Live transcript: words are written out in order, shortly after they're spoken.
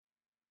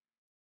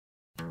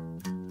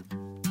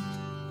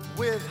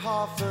with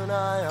half an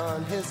eye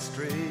on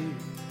history,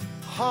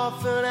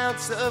 half an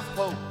ounce of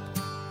hope,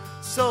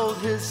 sold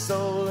his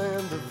soul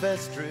in the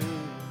vestry.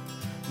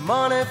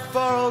 Money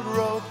for old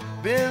rope,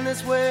 been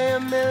this way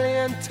a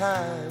million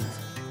times,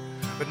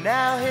 but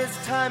now his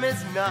time is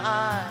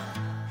nigh.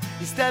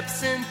 He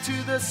steps into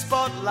the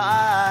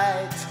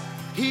spotlight.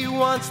 He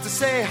wants to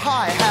say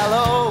hi,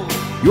 hello.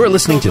 You are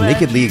listening to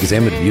Nakedly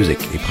Examined Music,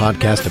 a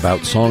podcast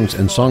about songs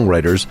and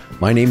songwriters.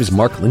 My name is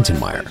Mark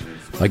Lintonmeyer.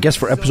 My guest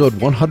for episode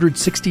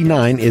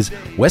 169 is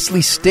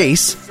Wesley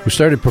Stace, who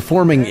started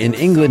performing in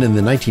England in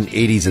the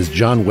 1980s as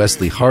John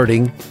Wesley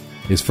Harding.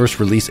 His first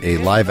release, a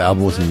live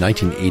album, was in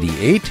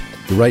 1988.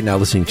 You're right now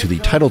listening to the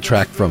title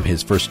track from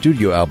his first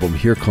studio album,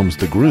 Here Comes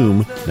the Groom,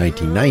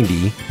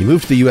 1990. He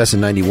moved to the U.S.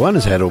 in 91,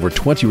 has had over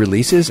 20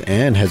 releases,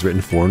 and has written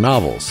 4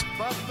 novels.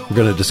 We're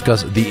going to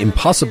discuss The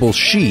Impossible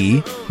She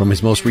from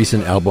his most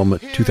recent album,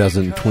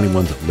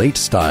 2021's Late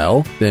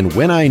Style. Then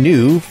When I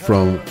Knew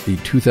from the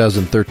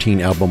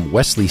 2013 album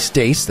Wesley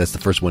Stace. That's the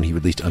first one he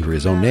released under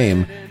his own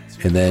name.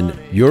 And then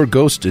Your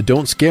Ghost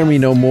Don't Scare Me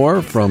No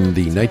More from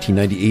the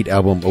 1998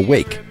 album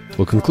Awake.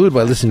 We'll conclude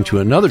by listening to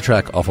another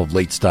track off of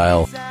Late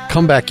Style,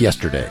 Come Back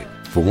Yesterday.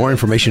 For more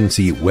information,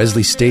 see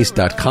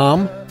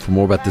wesleystace.com. For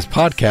more about this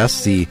podcast,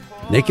 see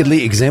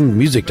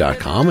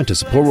nakedlyexaminedmusic.com, and to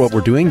support what we're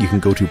doing, you can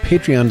go to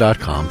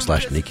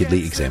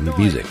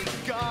patreon.com/nakedlyexaminedmusic.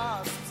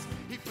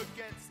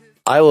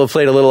 I will have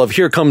played a little of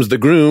Here Comes the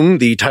Groom,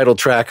 the title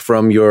track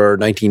from your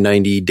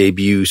 1990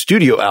 debut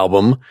studio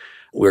album.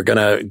 We're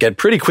going to get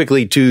pretty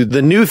quickly to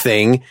the new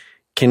thing.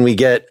 Can we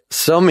get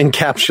some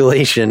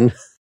encapsulation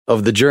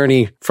of the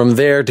journey from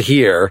there to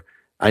here?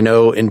 I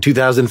know in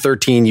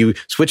 2013 you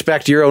switched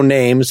back to your own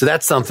name, so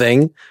that's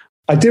something.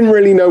 I didn't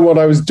really know what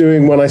I was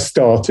doing when I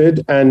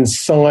started, and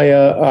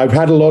Sire, I've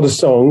had a lot of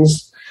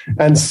songs,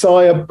 and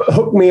Sire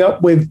hooked me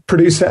up with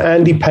producer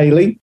Andy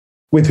Paley,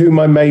 with whom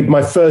I made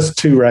my first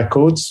 2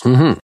 records.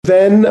 Mm-hmm.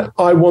 Then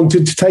I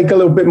wanted to take a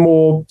little bit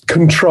more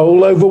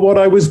control over what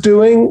I was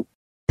doing,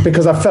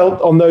 because I felt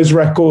on those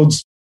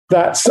records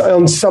that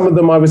on some of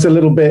them I was a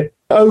little bit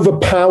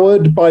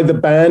overpowered by the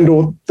band,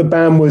 or the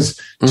band was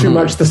too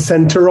much the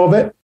center of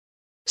it.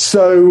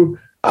 So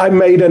I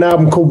made an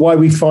album called Why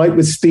We Fight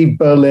with Steve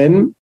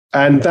Berlin.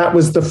 And that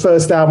was the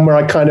first album where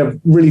I kind of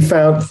really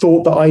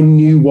thought that I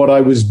knew what I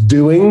was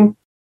doing.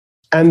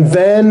 And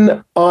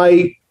then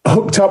I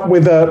hooked up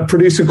with a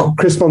producer called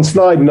Chris von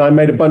Snyden. I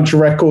made a bunch of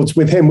records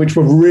with him, which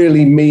were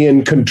really me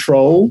in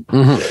control.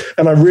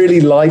 And I really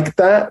liked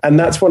that. And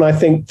that's when I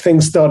think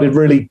things started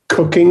really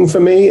cooking for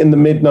me in the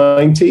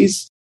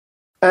mid-90s.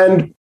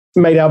 And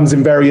made albums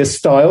in various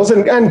styles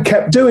and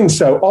kept doing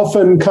so,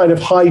 often kind of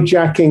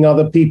hijacking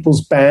other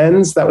people's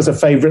bands. That was a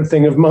favorite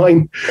thing of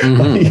mine.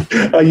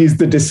 I used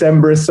the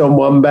Decemberists on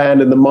one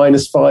band and the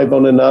 -5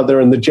 on another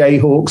and the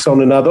Jayhawks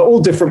on another,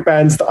 all different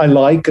bands that I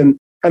like. And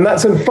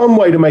that's a fun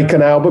way to make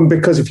an album,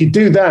 because if you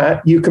do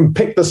that, you can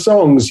pick the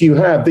songs you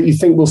have that you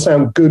think will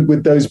sound good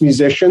with those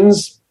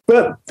musicians.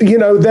 But,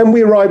 then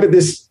we arrive at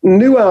this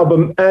new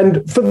album.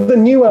 And for the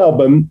new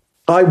album,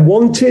 I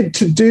wanted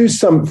to do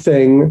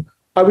something.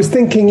 I was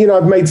thinking,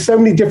 I've made so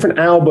many different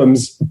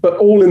albums, but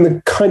all in the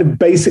kind of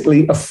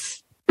basically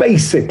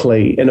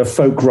in a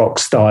folk rock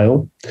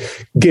style,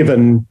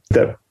 given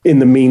that in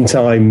the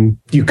meantime,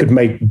 you could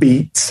make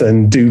beats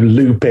and do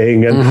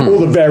looping and all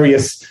the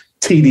various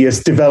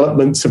tedious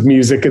developments of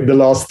music in the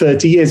last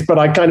 30 years. But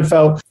I kind of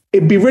felt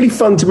it'd be really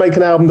fun to make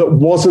an album that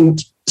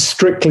wasn't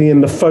strictly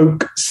in the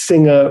folk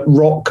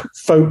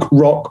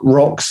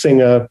rock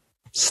singer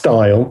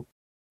style.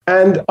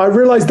 And I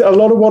realized that a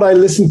lot of what I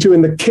listen to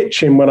in the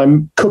kitchen when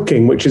I'm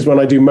cooking, which is when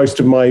I do most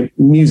of my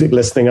music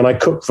listening and I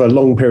cook for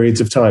long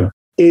periods of time,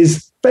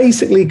 is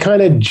basically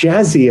kind of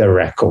jazzier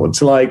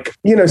records like,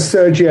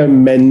 Sergio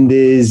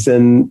Mendes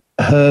and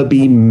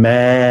Herbie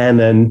Mann,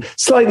 and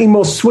slightly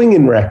more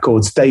swinging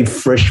records, Dave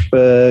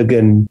Frischberg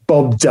and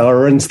Bob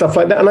Durr and stuff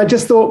like that. And I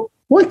just thought,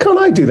 why can't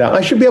I do that?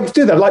 I should be able to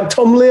do that. Like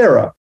Tom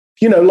Lehrer,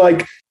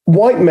 like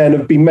white men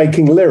have been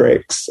making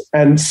lyrics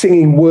and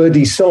singing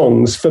wordy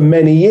songs for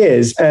many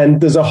years.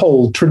 And there's a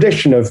whole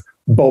tradition of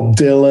Bob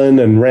Dylan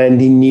and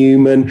Randy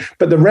Newman.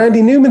 But the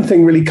Randy Newman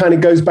thing really kind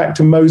of goes back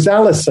to Mose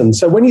Allison.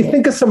 So when you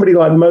think of somebody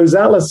like Mose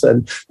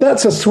Allison,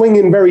 that's a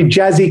swinging, very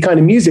jazzy kind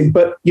of music,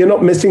 but you're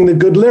not missing the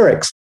good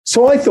lyrics.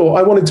 So I thought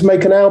I wanted to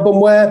make an album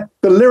where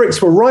the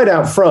lyrics were right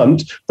out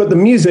front, but the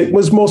music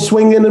was more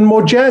swinging and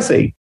more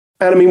jazzy.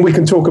 And I mean, we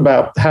can talk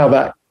about how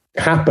that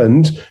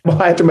happened.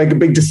 I had to make a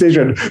big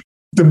decision.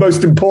 The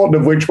most important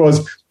of which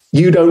was,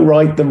 you don't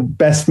write the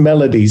best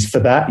melodies for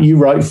that. You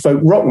write folk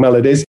rock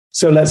melodies.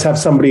 So let's have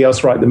somebody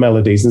else write the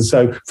melodies. And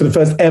so for the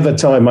first ever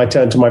time, I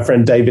turned to my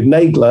friend David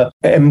Nagler,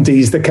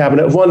 MD's The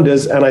Cabinet of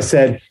Wonders. And I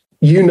said,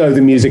 you know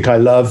the music I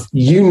love.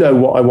 You know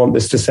what I want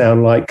this to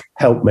sound like.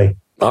 Help me.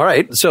 All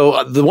right.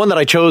 So the one that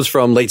I chose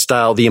from Late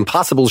Style, The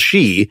Impossible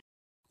She,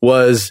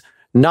 was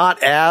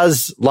not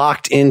as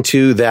locked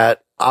into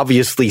that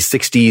obviously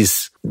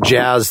 60s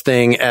jazz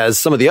thing as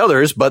some of the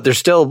others, but there's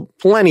still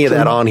plenty of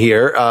that on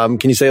here.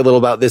 Can you say a little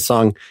about this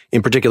song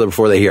in particular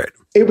before they hear it?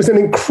 It was an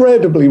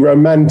incredibly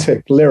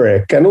romantic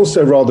lyric and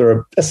also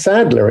rather a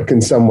sad lyric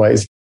in some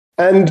ways.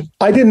 And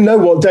I didn't know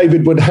what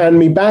David would hand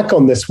me back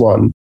on this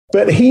one,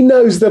 but he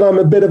knows that I'm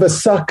a bit of a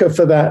sucker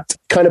for that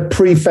kind of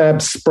prefab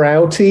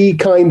sprouty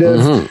kind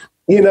of,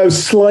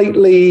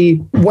 slightly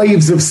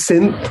waves of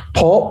synth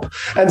pop.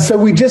 And so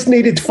we just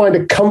needed to find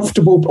a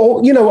comfortable,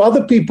 or,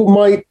 other people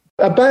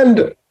a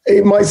band,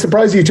 it might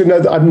surprise you to know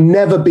that I've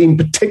never been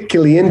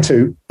particularly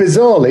into,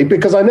 bizarrely,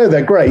 because I know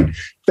they're great.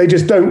 They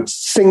just don't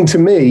sing to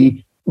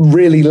me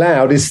really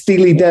loud, is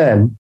Steely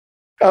Dan.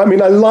 I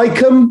mean, I like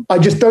them. I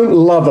just don't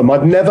love them.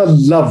 I've never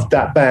loved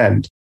that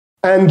band.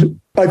 And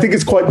I think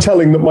it's quite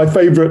telling that my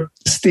favorite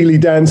Steely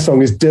Dan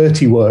song is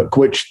Dirty Work,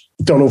 which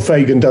Donald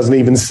Fagen doesn't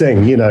even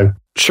sing,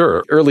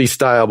 Sure. Early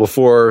style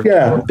before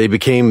they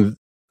became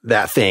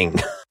that thing.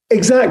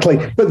 Exactly.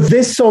 But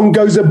this song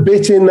goes a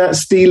bit in that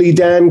Steely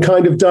Dan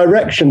kind of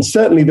direction,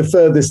 certainly the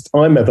furthest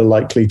I'm ever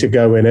likely to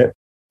go in it.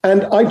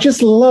 And I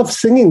just love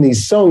singing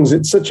these songs.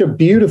 It's such a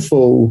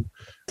beautiful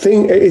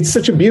thing. It's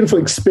such a beautiful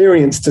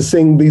experience to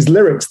sing these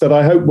lyrics that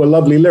I hope were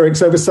lovely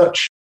lyrics over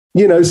such,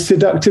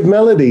 seductive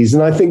melodies.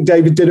 And I think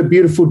David did a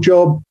beautiful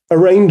job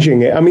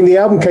arranging it. I mean, the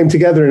album came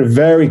together in a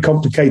very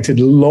complicated,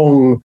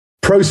 long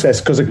process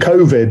because of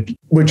COVID,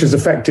 which has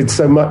affected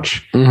so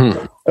much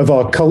of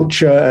our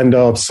culture and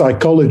our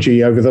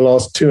psychology over the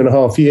last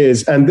 2.5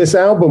 years. And this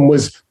album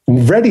was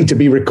ready to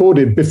be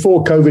recorded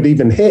before COVID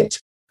even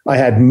hit. I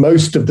had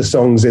most of the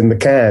songs in the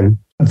can.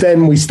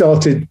 Then we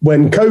started,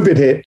 when COVID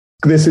hit,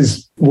 this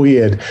is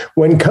weird.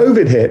 When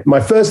COVID hit, my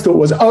first thought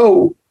was,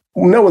 no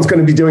one's going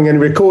to be doing any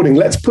recording.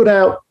 Let's put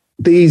out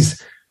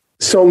these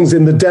songs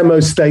in the demo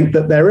state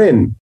that they're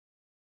in.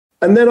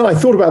 And then I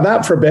thought about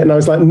that for a bit and I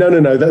was like, no.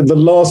 The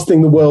last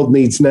thing the world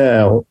needs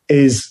now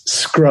is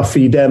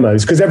scruffy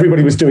demos, because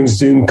everybody was doing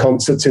Zoom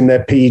concerts in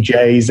their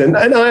PJs. And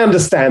I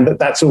understand that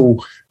that's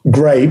all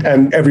great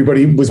and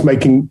everybody was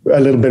making a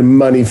little bit of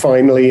money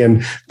finally.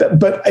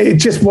 But it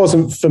just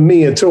wasn't for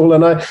me at all.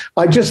 And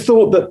I just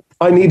thought that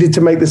I needed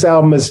to make this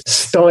album as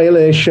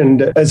stylish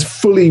and as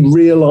fully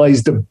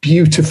realized a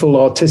beautiful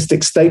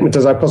artistic statement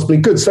as I possibly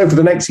could. So for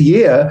the next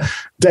year,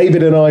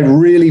 David and I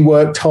really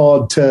worked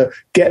hard to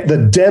get the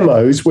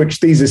demos, which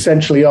these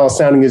essentially are,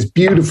 sounding as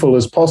beautiful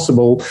as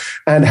possible,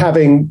 and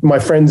having my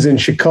friends in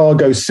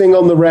Chicago sing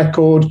on the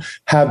record,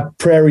 have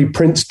Prairie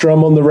Prince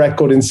drum on the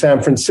record in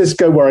San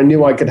Francisco, where I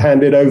knew I could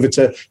hand it over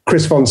to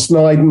Chris von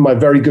Snyden, my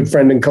very good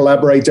friend and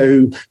collaborator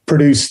who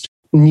produced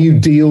New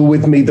Deal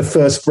with me, the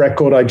first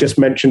record I just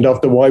mentioned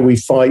after Why We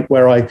Fight,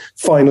 where I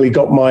finally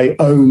got my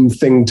own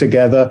thing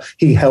together.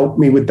 He helped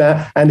me with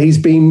that, and he's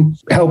been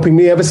helping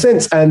me ever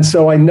since. And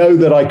so I know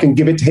that I can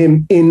give it to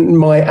him in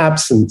my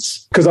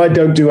absence, because I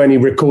don't do any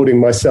recording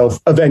myself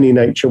of any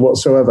nature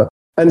whatsoever.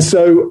 And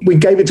so we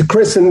gave it to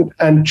Chris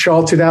and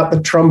charted out the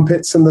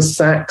trumpets and the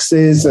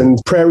saxes, and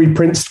Prairie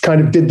Prince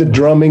kind of did the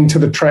drumming to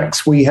the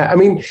tracks we had. I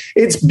mean,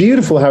 it's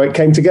beautiful how it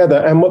came together.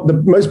 And what the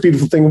most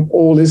beautiful thing of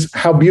all is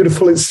how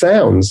beautiful it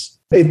sounds.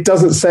 It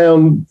doesn't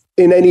sound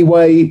in any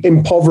way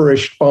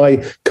impoverished by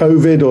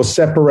COVID or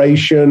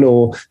separation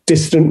or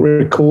distant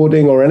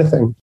recording or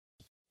anything.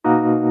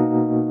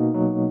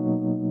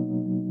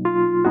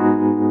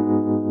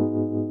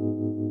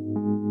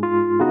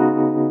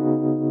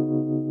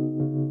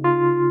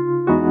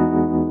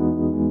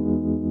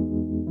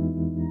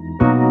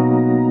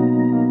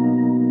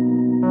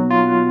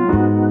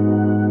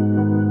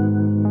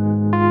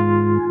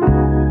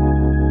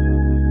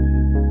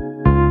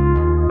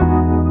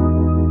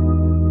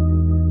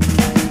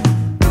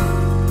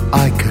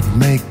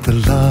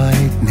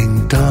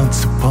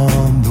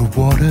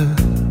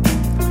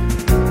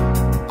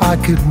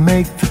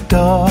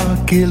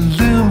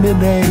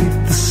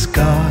 Illuminate the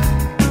sky.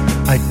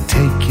 I'd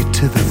take you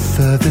to the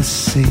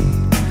furthest sea,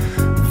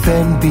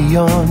 then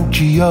beyond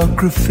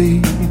geography,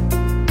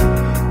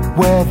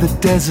 where the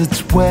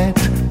desert's wet,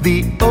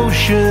 the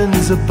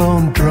oceans are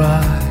bone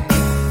dry.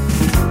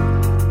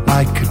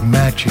 I could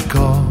magic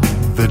all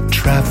the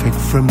traffic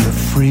from the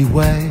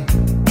freeway.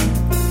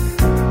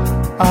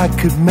 I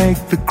could make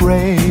the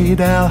great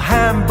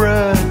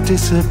Alhambra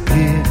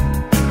disappear.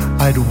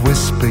 I'd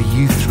whisper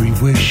you 3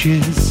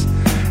 wishes.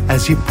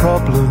 As your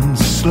problems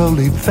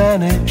slowly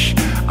vanish,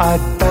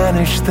 I'd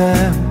banish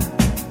them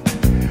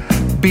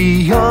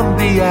beyond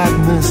the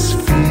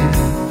atmosphere.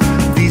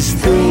 These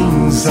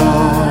things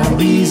are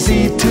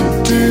easy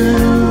to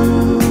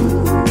do.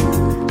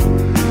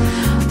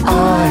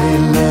 I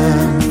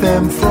learned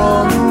them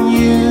from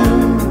you,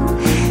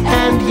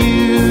 and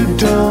you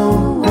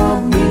don't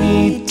want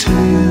me to.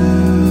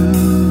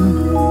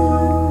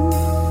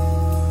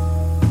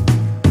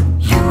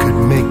 You could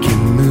make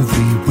your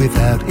movie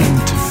without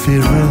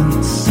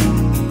interference.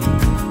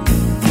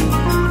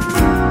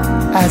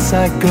 As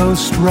I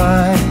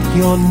ghostwrite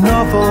your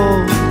novel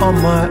on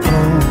my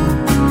own,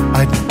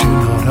 I do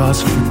not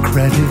ask for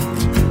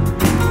credit,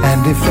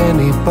 and if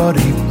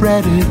anybody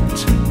read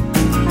it,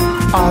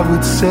 I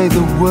would say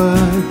the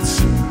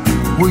words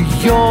were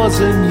yours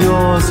and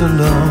yours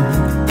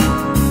alone,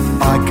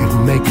 I could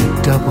make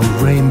a double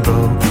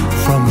rainbow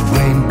from a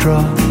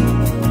raindrop.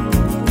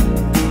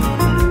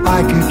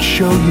 I could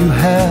show you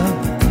hell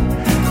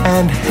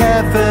and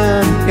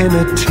heaven in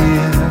a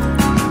tear.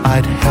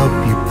 I'd help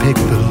you pick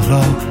the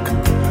lock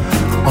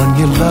on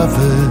your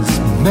lover's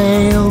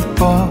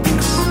mailbox.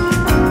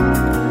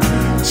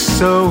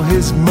 So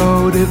his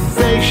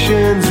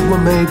motivations were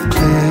made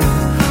clear.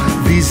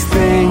 These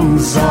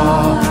things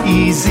are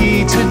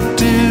easy to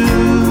do.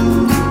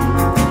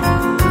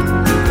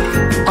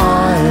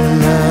 I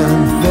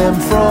learned them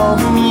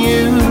from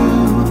you,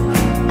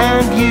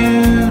 and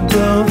you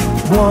don't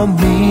want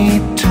me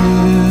to.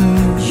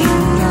 You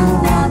don't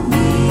want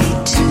me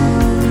to.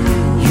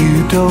 You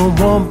don't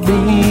want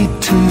me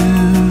to.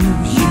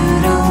 You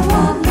don't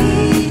want me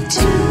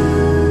to.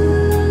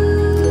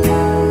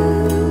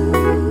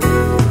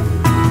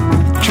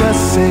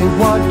 Just say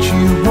what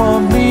you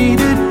want me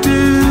to do.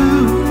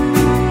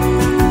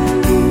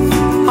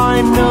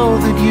 I know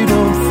that you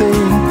don't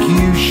think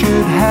you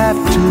should have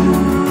to.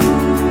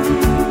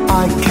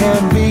 I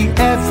can be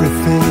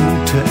everything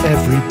to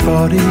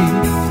everybody.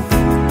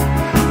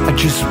 I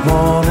just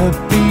wanna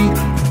be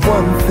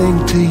one thing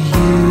to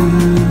you.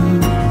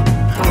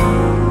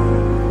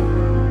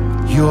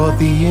 You're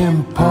the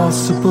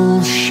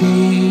impossible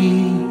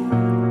she,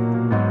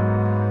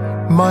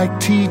 my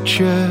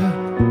teacher,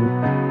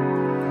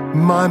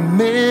 my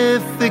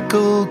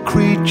mythical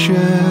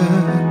creature.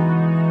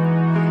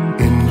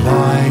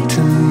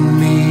 Enlighten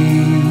me.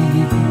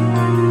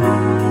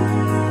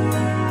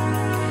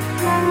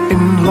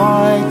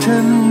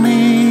 Enlighten me.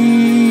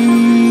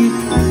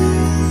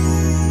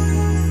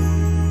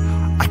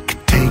 I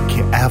could take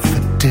you out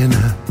for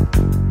dinner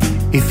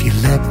if you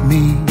let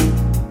me,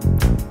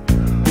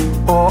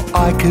 or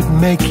I could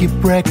make you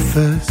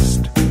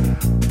breakfast,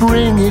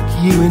 bring it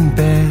you in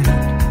bed,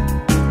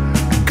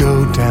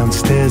 go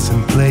downstairs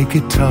and play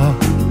guitar,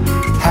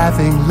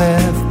 having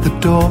left the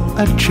door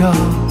ajar,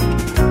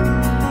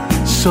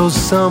 so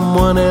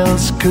someone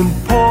else can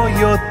pour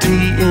your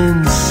tea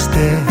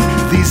instead.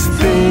 These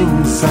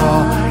things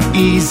are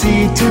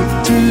easy to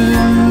do.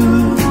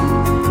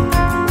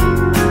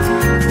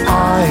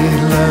 I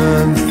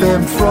learned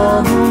them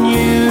from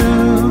you,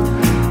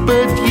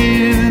 but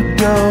you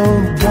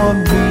don't want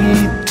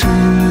me to.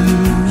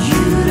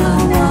 You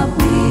don't want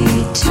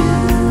me to.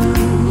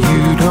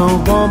 You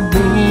don't want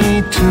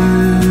me to.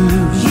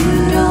 You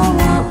don't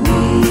want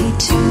me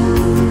to.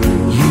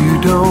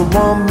 You don't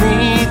want me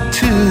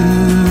to.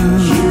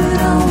 You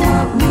don't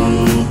want me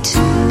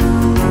to.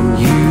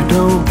 You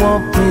don't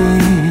want me.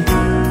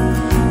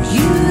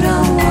 You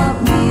don't want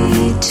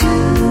me to.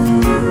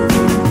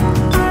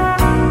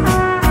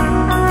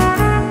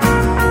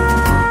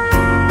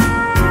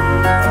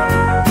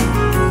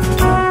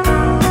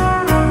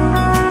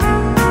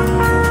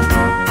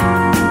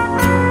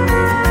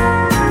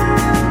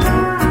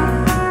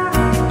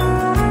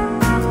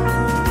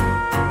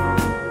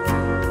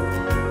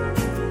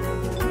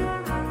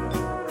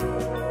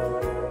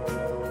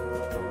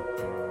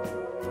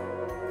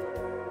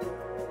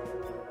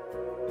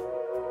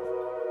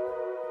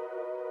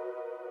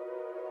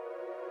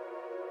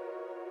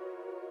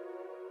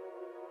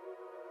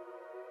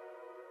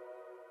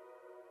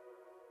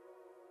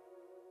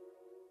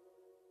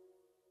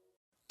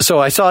 So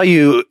I saw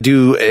you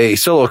do a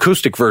solo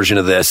acoustic version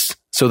of this.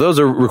 So those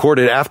are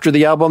recorded after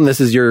the album.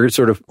 This is your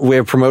sort of way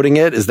of promoting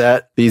it. Is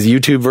that these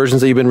YouTube versions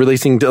that you've been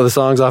releasing to the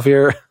songs off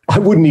here? I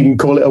wouldn't even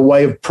call it a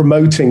way of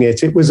promoting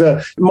it. It was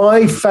the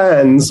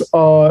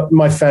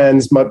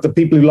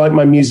people who like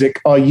my music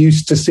are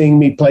used to seeing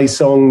me play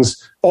songs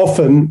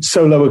often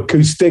solo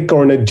acoustic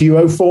or in a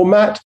duo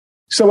format.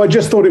 So I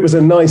just thought it was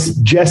a nice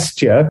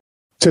gesture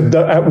to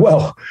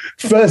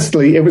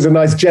firstly, it was a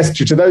nice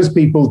gesture to those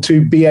people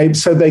to be able,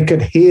 so they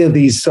could hear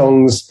these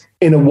songs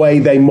in a way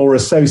they more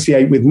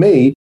associate with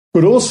me.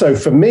 But also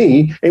for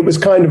me, it was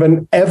kind of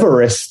an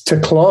Everest to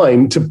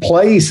climb to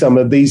play some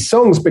of these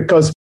songs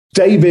because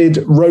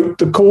David wrote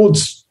the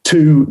chords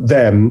to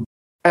them.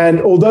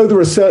 And although there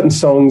are certain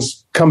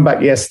songs, Come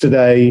Back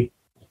Yesterday,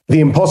 The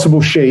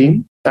Impossible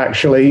She,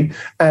 actually,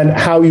 and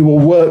How You Will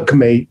Work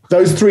Me.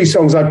 Those three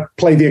songs I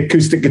play the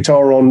acoustic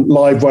guitar on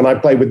live when I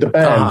play with the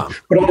band.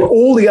 But on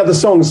all the other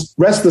songs,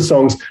 rest of the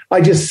songs, I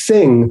just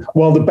sing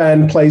while the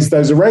band plays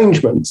those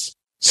arrangements.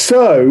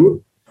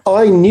 So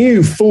I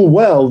knew full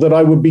well that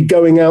I would be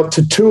going out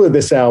to tour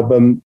this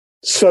album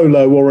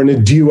solo or in a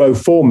duo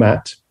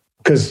format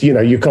because,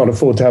 you can't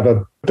afford to have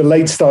the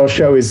Late Style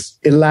show is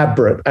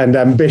elaborate and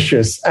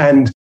ambitious.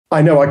 And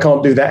I know I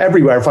can't do that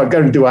everywhere. If I go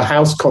and do a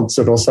house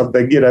concert or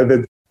something,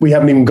 we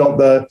haven't even got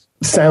the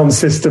sound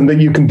system that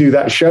you can do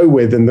that show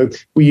with. And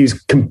we use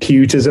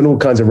computers and all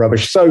kinds of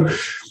rubbish. So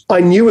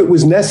I knew it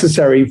was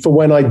necessary for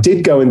when I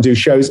did go and do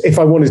shows, if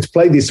I wanted to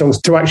play these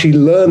songs, to actually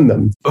learn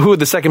them. Who would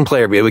the second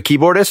player be? A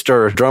keyboardist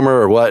or a drummer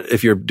or what,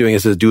 if you're doing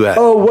this as a duet?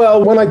 Oh,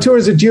 well, when I tour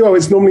as a duo,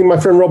 it's normally my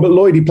friend Robert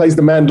Lloyd. He plays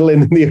the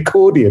mandolin and the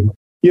accordion.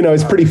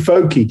 It's pretty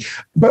folky.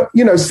 But,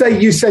 say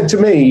you said to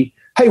me,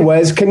 hey,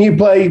 Wes, can you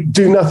play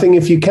Do Nothing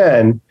If You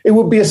Can? It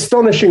would be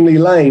astonishingly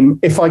lame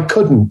if I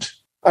couldn't.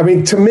 I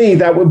mean, to me,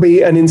 that would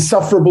be an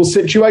insufferable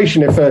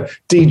situation if a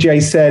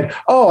DJ said,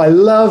 oh, I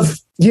love,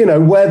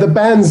 Where the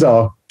Bands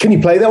Are. Can you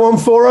play that one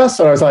for us?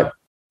 And I was like,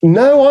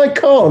 no, I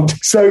can't.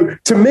 So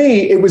to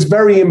me, it was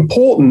very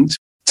important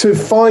to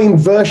find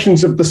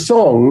versions of the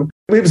song.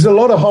 It was a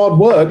lot of hard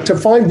work to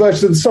find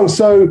versions of the song.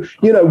 So,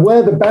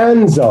 Where the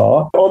Bands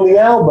Are on the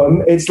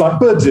album, it's like,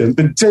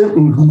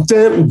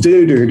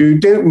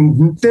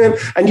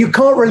 and you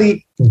can't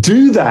really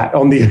do that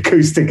on the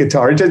acoustic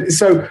guitar.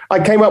 So I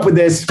came up with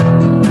this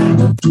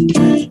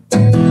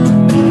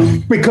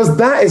because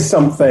that is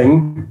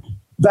something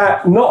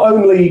that not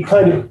only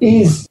kind of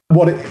is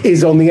what it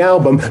is on the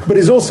album, but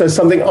is also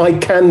something I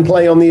can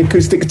play on the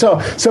acoustic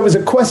guitar. So it was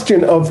a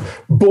question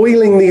of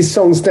boiling these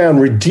songs down,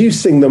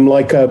 reducing them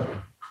like a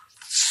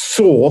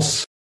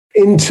sauce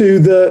into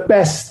the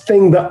best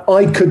thing that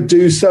I could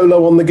do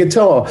solo on the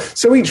guitar.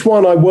 So each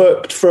one I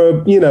worked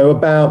for,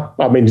 about,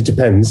 it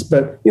depends,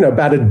 but,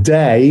 about a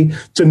day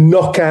to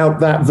knock out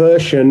that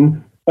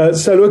version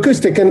solo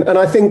acoustic. And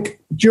I think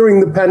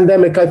during the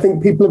pandemic, I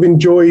think people have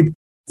enjoyed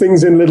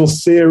things in little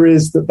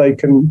series that they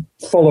can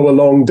follow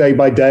along day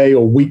by day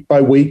or week by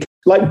week,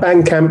 like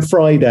Bandcamp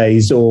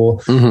Fridays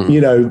or,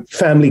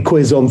 Family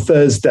Quiz on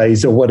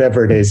Thursdays or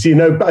whatever it is.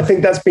 I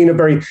think that's been a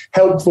very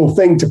helpful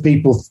thing for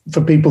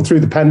people through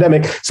the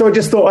pandemic. So I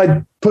just thought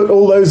I'd put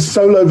all those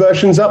solo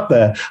versions up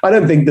there. I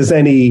don't think there's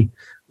any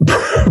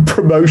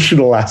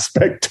promotional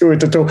aspect to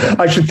it at all.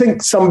 I should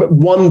think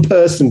one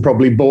person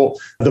probably bought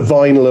the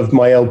vinyl of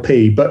my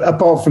LP. But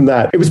apart from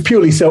that, it was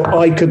purely so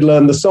I could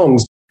learn the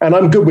songs. And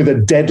I'm good with a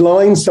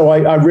deadline. So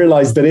I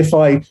realized that if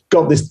I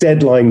got this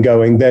deadline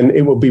going, then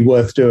it would be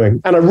worth doing.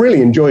 And I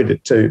really enjoyed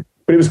it too.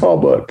 But it was hard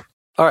work.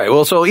 All right.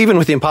 Well, so even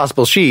with The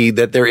Impossible She,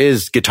 that there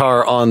is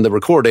guitar on the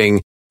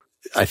recording,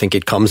 I think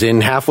it comes in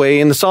halfway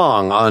in the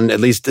song, on at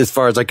least as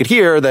far as I could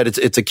hear, that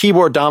it's a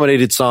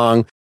keyboard-dominated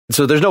song.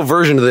 So there's no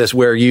version of this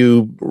where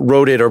you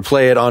wrote it or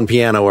play it on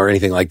piano or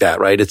anything like that,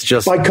 right? It's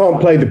just... I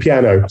can't play the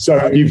piano,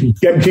 so you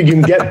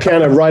can get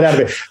piano right out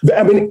of it.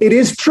 I mean, it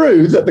is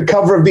true that the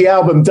cover of the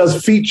album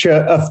does feature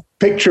a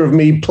picture of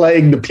me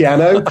playing the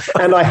piano,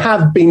 and I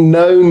have been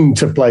known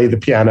to play the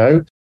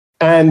piano,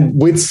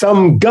 and with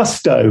some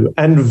gusto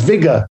and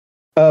vigor.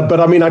 But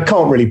I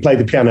can't really play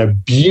the piano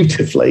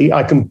beautifully.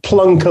 I can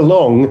plunk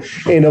along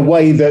in a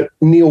way that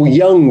Neil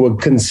Young would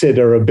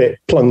consider a bit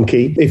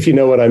plunky, if you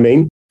know what I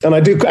mean. And I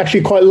do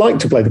actually quite like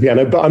to play the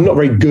piano, but I'm not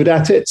very good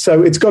at it.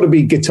 So it's got to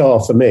be guitar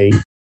for me.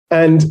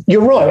 And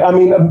you're right.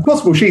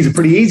 Impossible She's a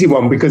pretty easy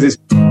one because it's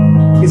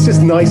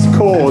just nice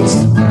chords,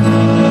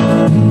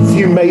 a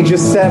few major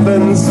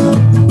sevens.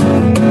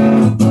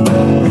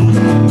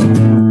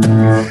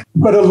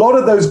 But a lot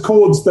of those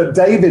chords that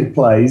David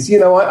plays,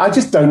 I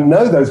just don't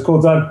know those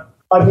chords.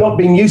 I've not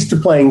been used to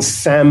playing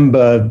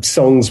samba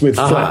songs with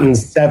flattened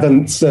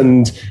sevenths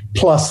and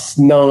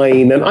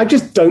 +9, and I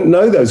just don't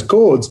know those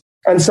chords.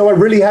 And so I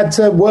really had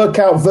to work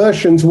out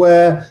versions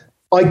where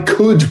I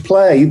could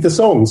play the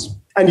songs.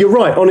 And you're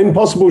right, on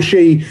Impossible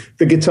She,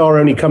 the guitar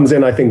only comes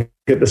in, I think,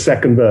 at the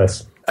second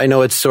verse. I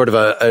know it's sort of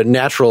a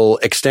natural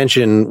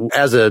extension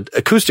as an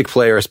acoustic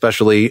player,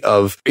 especially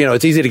of,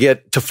 it's easy to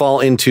get to fall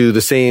into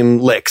the same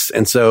licks.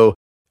 And so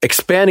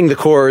expanding the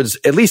chords,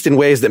 at least in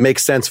ways that make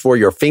sense for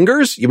your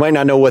fingers, you might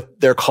not know what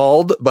they're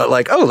called, but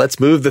let's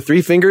move the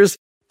 3 fingers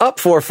up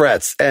 4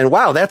 frets. And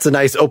wow, that's a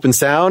nice open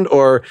sound.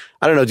 Or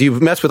I don't know, do you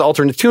mess with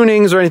alternate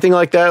tunings or anything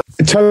like that?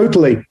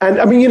 Totally. And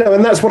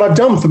and that's what I've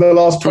done for the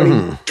last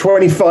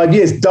 25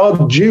 years.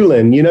 Doug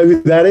Julin, you know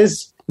who that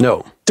is?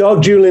 No.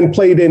 Doug Julin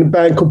played in a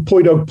band called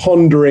Poido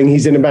Pondering.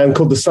 He's in a band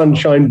called the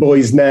Sunshine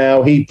Boys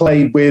now. He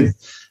played with,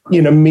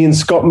 me and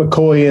Scott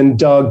McCoy and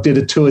Doug did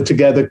a tour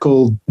together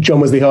called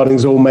John Wesley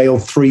Harding's All Male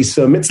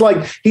Threesome. It's like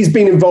he's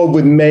been involved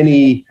with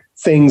many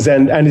things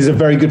and is a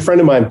very good friend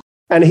of mine.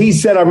 And he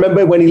said, I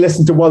remember when he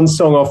listened to one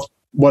song off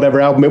whatever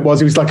album it was,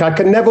 he was like, I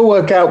can never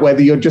work out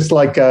whether you're just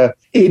like a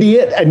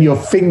idiot and your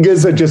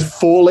fingers are just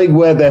falling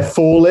where they're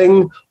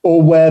falling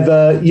or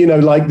whether,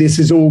 this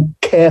is all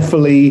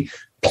carefully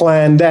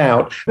planned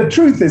out. The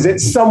truth is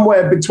it's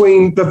somewhere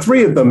between the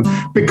 3 of them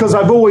because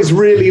I've always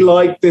really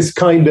liked this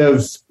kind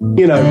of,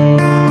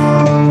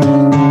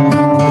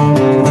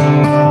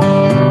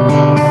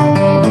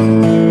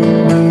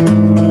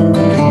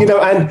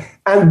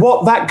 And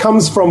what that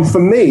comes from for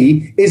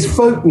me is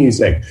folk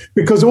music,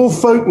 because all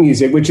folk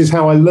music, which is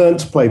how I learned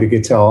to play the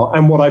guitar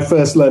and what I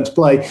first learned to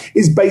play,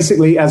 is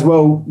basically, as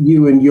well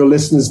you and your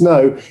listeners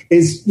know,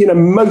 is,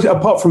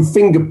 apart from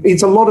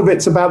a lot of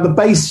it's about the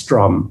bass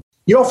drum.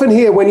 You often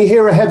hear, when you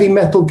hear a heavy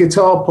metal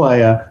guitar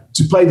player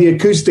to play the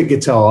acoustic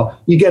guitar,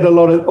 you get a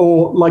lot of,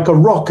 or like a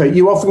rocker,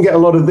 you often get a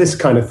lot of this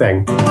kind of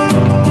thing.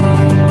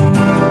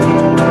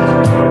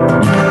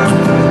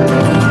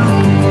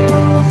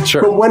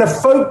 Sure. But when a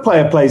folk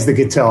player plays the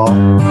guitar,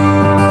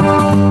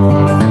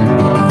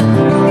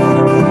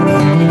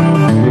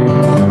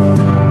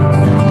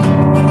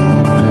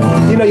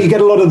 you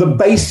get a lot of lot of the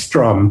bass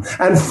drum.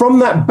 And from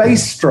that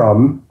bass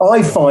drum,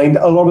 I find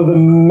a lot of the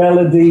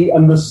melody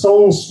and the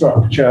song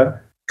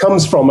structure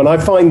comes from. And I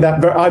found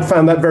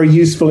that very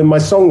useful in my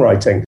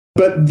songwriting.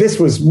 But this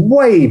was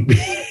way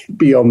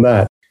beyond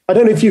that. I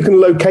don't know if you can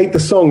locate the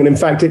song. And in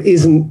fact, it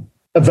isn't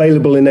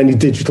available in any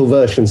digital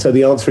version. So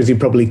the answer is you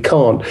probably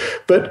can't.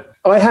 But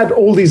I had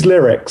all these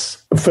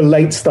lyrics for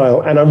Late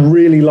Style, and I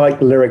really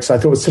liked the lyrics. I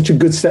thought it was such a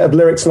good set of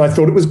lyrics, and I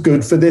thought it was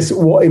good for this.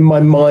 What in my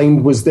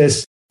mind was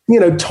this,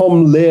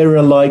 Tom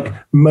Lehrer-like,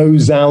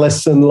 Mose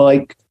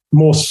Allison-like,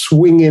 more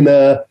swinging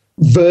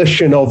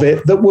version of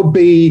it that would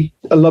be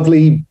a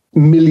lovely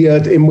milieu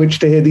in which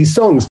to hear these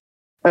songs.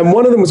 And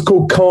one of them was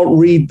called Can't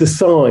Read the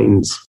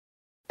Signs.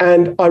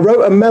 And I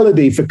wrote a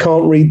melody for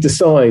Can't Read the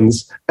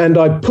Signs, and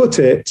I put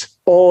it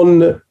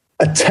on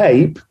a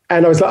tape.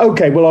 And I was like,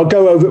 okay, well, I'll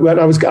go over it.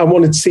 I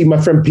wanted to see my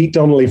friend Pete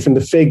Donnelly from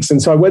the Figs.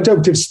 And so I went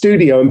over to the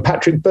studio, and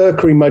Patrick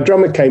Berkery, my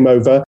drummer, came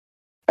over,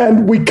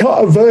 and we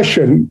cut a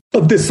version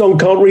of this song,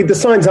 Can't Read the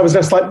Signs. I was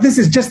just like, this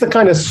is just the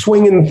kind of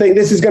swinging thing.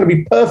 This is going to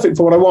be perfect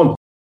for what I want.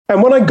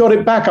 And when I got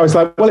it back, I was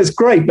like, well, it's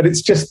great, but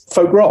it's just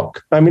folk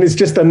rock. I mean, it's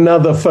just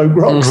another folk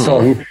rock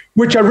song,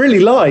 which I really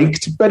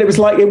liked, but it was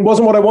like, it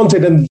wasn't what I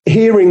wanted. And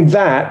hearing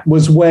that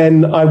was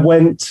when I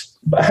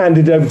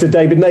handed it over to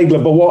David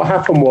Nagler. But what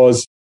happened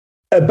was,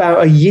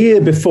 about a year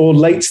before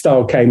Late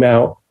Style came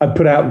out, I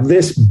put out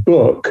this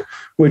book,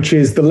 which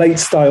is the Late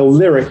Style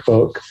lyric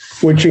book,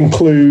 which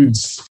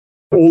includes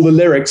all the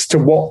lyrics to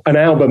what an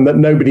album that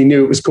nobody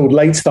knew it was called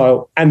Late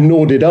Style, and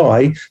nor did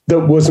I,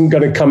 that wasn't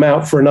going to come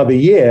out for another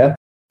year.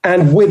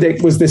 And with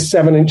it was this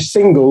 7-inch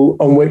single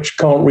on which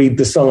Can't Read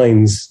the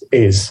Signs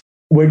is,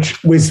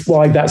 which was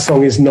why that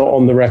song is not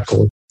on the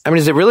record. I mean,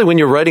 is it really when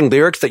you're writing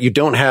lyrics that you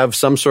don't have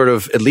some sort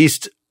of at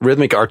least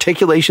rhythmic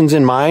articulations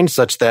in mind,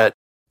 such that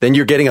then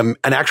you're getting an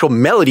actual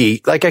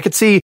melody? Like, I could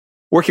see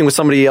working with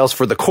somebody else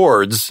for the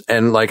chords,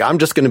 and like, I'm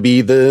just going to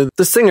be the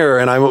singer,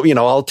 and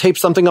I'll tape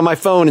something on my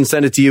phone and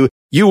send it to you.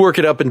 You work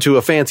it up into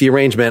a fancy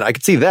arrangement. I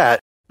could see that.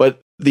 But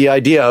the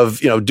idea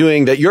of,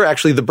 doing that, you're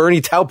actually the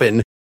Bernie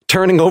Taupin,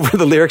 turning over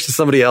the lyrics to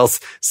somebody else,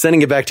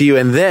 sending it back to you,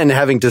 and then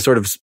having to sort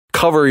of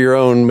cover your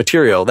own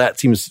material.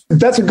 That's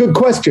a good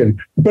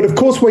question. But of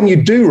course, when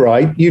you do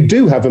write, you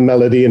do have a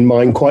melody in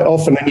mind quite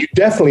often, and you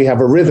definitely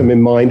have a rhythm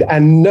in mind,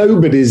 and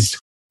nobody's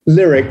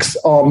lyrics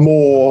are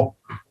more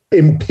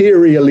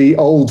imperially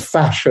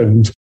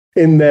old-fashioned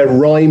in their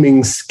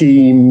rhyming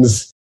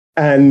schemes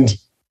and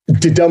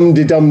di-dum,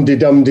 di-dum,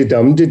 di-dum,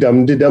 di-dum,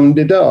 di-dum, di-dum,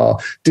 di-da,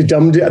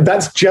 di-dum, di-.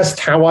 That's just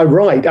how I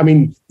write. I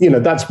mean,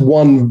 that's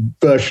one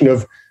version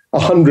of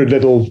 100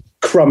 little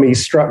crummy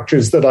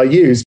structures that I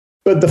use.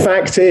 But the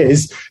fact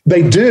is,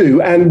 they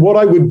do. And what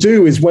I would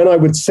do is, when I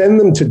would send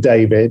them to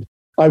David,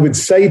 I would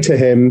say to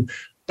him,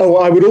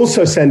 I would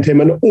also send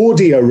him an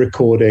audio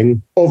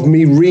recording of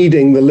me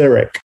reading the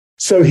lyric.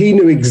 So he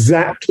knew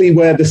exactly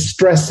where the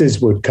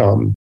stresses would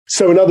come.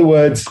 So in other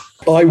words,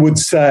 I would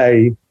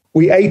say,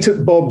 we ate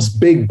at Bob's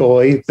Big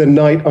Boy the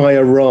night I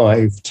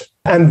arrived.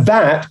 And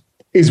that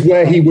is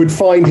where he would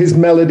find his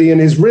melody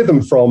and his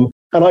rhythm from.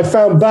 And I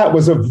found that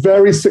was a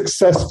very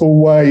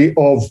successful way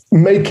of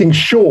making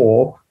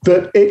sure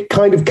that it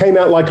kind of came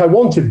out like I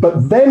wanted.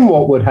 But then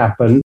what would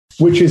happen,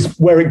 which is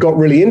where it got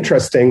really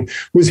interesting,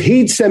 was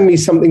he'd send me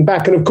something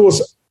back. And of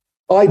course,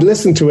 I'd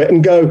listen to it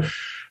and go,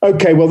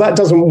 okay, well, that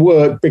doesn't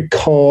work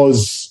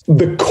because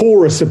the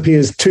chorus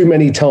appears too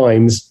many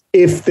times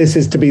if this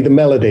is to be the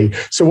melody.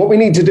 So what we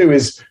need to do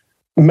is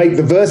make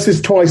the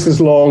verses twice as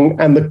long,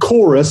 and the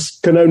chorus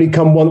can only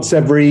come once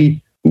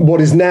every,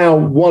 what is now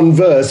one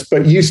verse,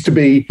 but used to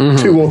be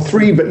 2 or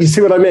 3. But you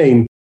see what I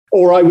mean?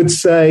 Or I would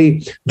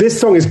say, this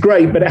song is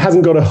great, but it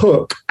hasn't got a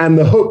hook, and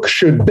the hook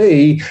should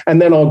be,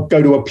 and then I'll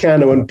go to a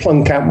piano and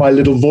plunk out my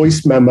little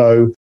voice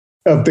memo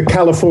of the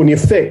California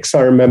Fix.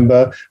 I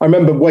remember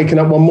waking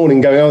up one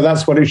morning going, oh,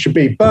 that's what it should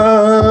be.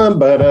 Ba,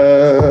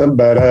 ba-da,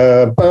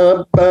 ba-da,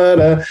 ba,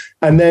 ba-da.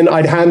 And then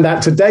I'd hand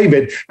that to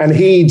David, and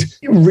he'd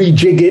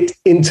rejig it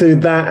into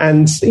that.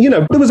 And,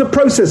 there was a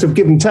process of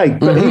give and take,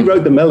 but he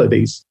wrote the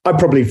melodies. I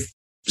probably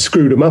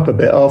screwed them up a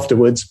bit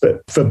afterwards,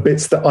 but for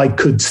bits that I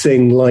could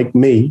sing like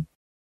me.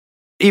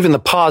 Even the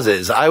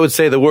pauses, I would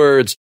say the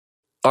words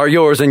are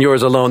yours and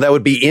yours alone. That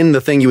would be in the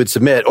thing you would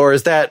submit. Or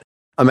is that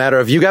a matter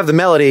of, you have the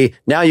melody,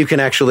 now you can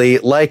actually,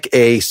 like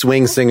a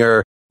swing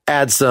singer,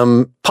 add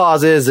some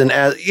pauses and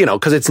add,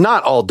 because it's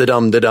not all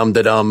da-dum, da-dum,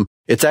 da-dum.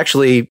 It's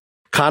actually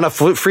kind of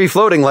free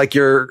floating like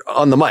you're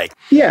on the mic.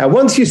 Yeah,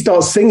 once you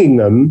start singing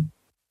them,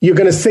 you're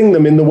going to sing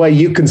them in the way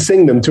you can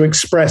sing them to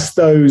express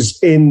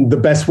those in the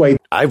best way.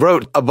 I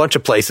wrote a bunch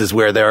of places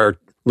where there are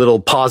little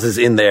pauses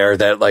in there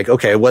that, like,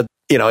 okay, what,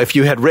 if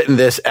you had written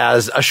this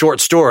as a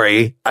short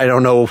story, I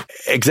don't know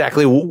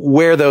exactly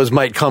where those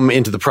might come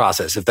into the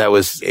process. If that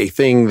was a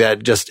thing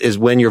that just is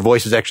when your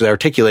voice is actually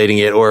articulating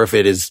it, or if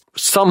it is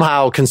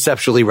somehow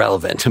conceptually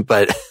relevant.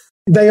 But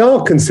they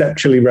are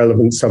conceptually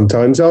relevant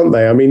sometimes, aren't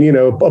they? I mean, you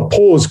know, a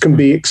pause can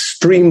be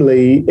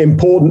extremely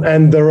important.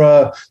 And there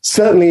are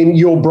certainly in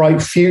Your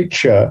Bright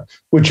Future,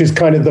 which is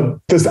kind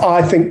of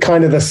I think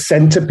kind of the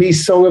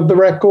centerpiece song of the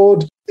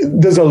record.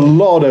 There's a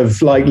lot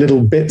of like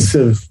little bits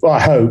of,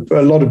 I hope,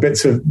 a lot of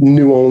bits of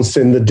nuance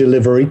in the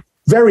delivery.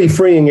 Very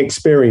freeing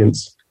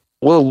experience.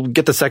 We'll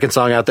get the second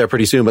song out there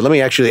pretty soon, but let me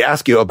actually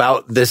ask you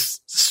about this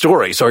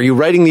story. So are you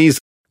writing these?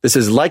 This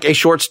is like a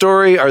short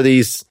story. Are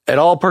these at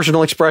all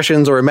personal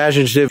expressions or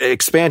imaginative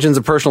expansions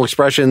of personal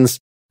expressions?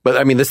 But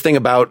I mean, this thing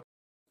about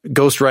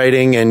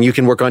ghostwriting and you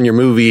can work on your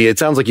movie, it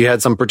sounds like you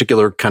had some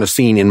particular kind of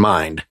scene in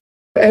mind.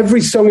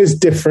 Every song is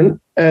different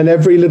and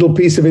every little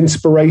piece of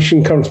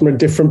inspiration comes from a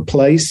different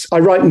place. I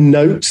write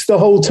notes the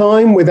whole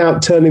time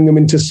without turning them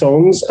into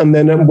songs. And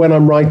then when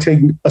I'm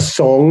writing a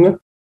song,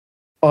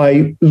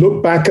 I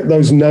look back at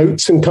those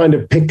notes and kind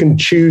of pick and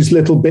choose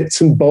little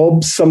bits and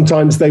bobs.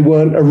 Sometimes they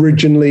weren't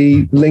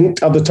originally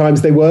linked. Other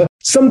times they were.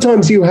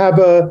 Sometimes you have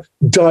a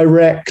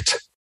direct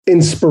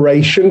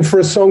inspiration for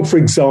a song. For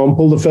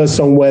example, the first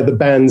song, Where the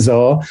Bands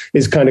Are,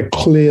 is kind of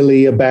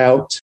clearly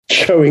about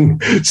showing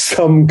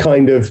some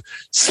kind of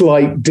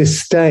slight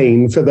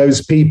disdain for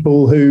those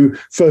people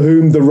for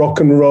whom the rock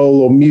and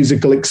roll or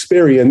musical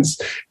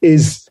experience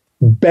is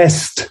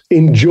best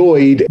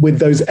enjoyed with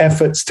those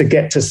efforts to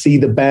get to see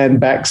the band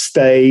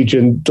backstage,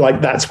 and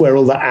like that's where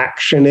all the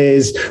action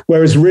is,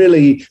 whereas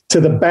really to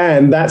the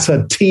band that's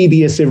a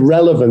tedious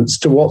irrelevance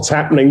to what's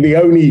happening. The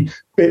only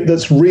bit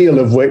that's real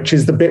of which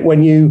is the bit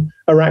when you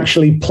are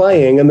actually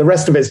playing, and the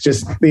rest of it's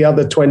just the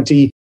other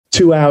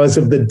 22 hours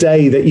of the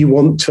day that you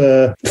want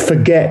to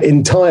forget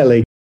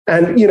entirely.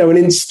 And, you know, an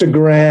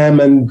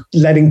Instagram and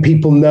letting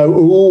people know,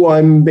 oh,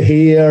 I'm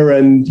here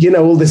and, you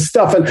know, all this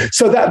stuff. And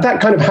so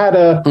that kind of had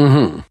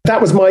that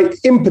was my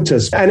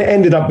impetus. And it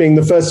ended up being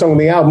the first song on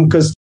the album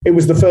because it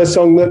was the first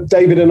song that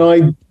David and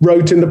I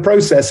wrote in the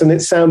process. And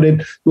it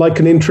sounded like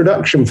an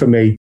introduction for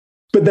me.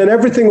 But then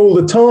Everything All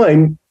the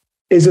Time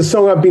is a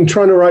song I've been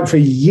trying to write for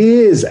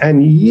years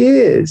and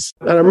years.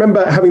 And I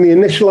remember having the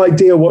initial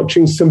idea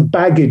watching some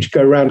baggage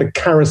go around a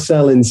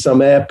carousel in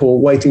some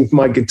airport waiting for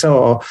my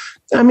guitar.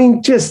 I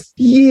mean, just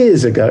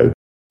years ago.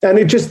 And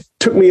it just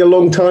took me a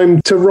long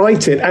time to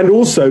write it. And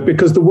also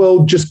because the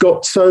world just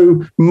got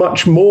so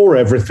much more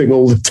everything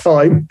all the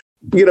time.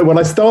 You know, when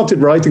I started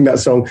writing that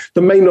song,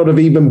 there may not have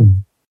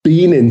even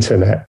been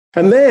internet.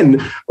 And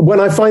then when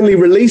I finally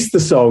released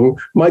the song,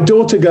 my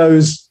daughter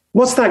goes,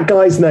 what's that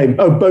guy's name?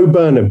 Oh, Bo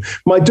Burnham.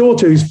 My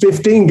daughter, who's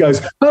 15,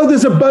 goes, oh,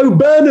 there's a Bo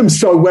Burnham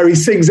song where he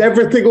sings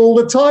everything all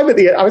the time at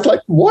the end. I was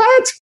like,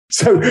 what?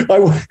 So,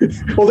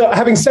 although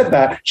having said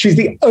that, she's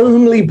the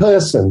only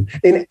person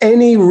in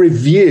any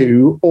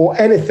review or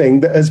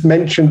anything that has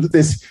mentioned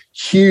this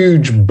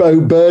huge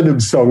Bo Burnham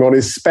song on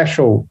his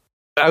special.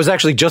 I was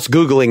actually just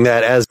Googling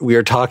that as we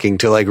were talking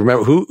to like,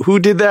 remember who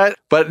did that?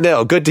 But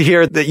no, good to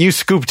hear that you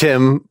scooped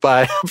him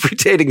by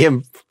predating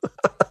him.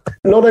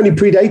 Not only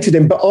predated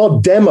him, but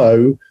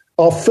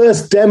our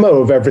first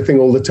demo of Everything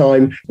All the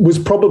Time was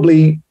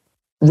probably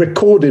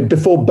recorded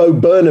before Bo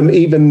Burnham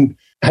even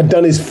had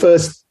done his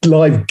first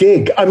live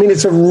gig. I mean,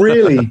 it's a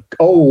really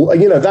old,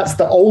 you know, that's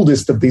the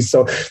oldest of these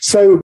songs.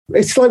 So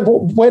it's like,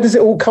 where does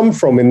it all come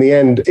from in the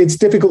end? It's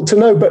difficult to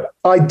know, but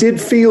I did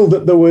feel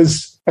that there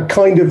was a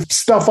kind of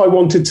stuff I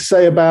wanted to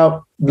say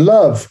about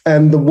love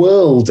and the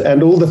world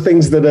and all the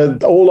things that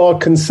are all our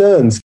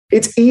concerns.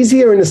 It's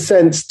easier in a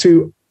sense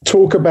to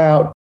talk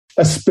about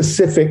a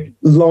specific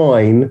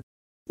line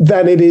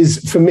than it is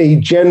for me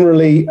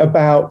generally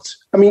about,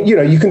 I mean, you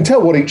know, you can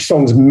tell what each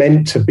song's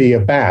meant to be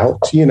about.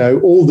 You know,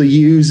 All the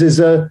Use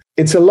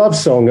it's a love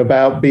song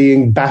about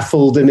being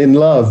baffled and in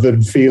love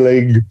and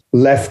feeling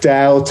left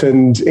out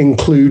and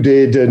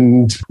included.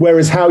 And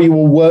whereas How You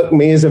Will Work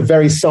Me is a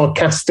very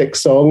sarcastic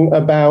song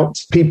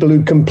about people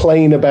who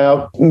complain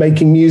about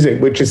making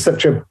music, which is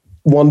such a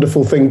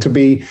wonderful thing to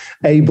be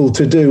able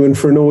to do and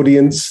for an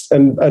audience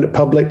and a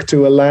public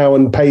to allow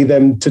and pay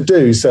them to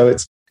do. So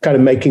it's kind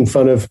of making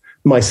fun of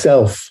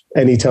myself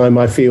anytime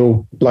I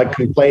feel like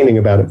complaining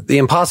about it. The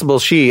Impossible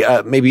She,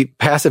 maybe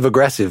passive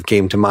aggressive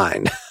came to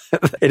mind.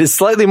 It is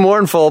slightly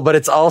mournful, but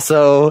it's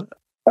also,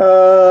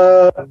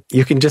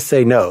 you can just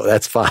say no,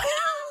 that's fine.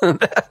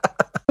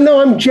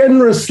 No, I'm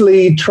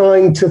generously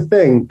trying to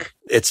think.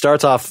 It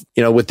starts off,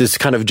 you know, with this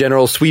kind of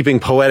general sweeping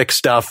poetic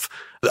stuff.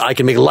 I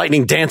can make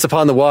lightning dance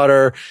upon the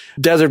water,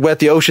 desert wet,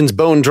 the ocean's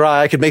bone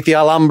dry. I could make the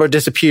Alhambra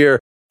disappear.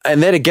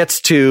 And then it gets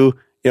to,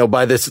 you know,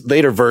 by this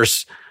later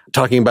verse,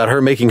 talking about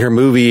her making her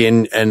movie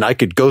and I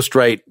could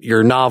ghostwrite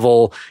your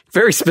novel.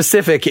 Very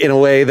specific in a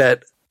way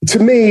that... To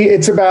me,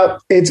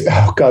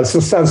 oh God,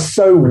 this sounds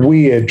so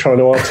weird trying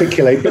to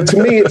articulate, but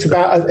to me,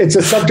 it's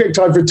a subject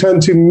I've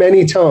returned to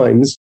many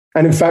times.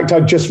 And in fact,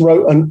 I just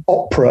wrote an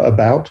opera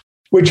about,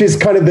 which is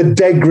kind of the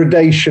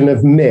degradation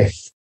of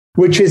myth,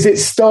 which is it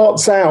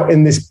starts out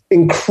in this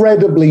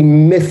incredibly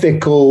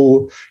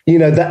mythical, you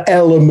know, the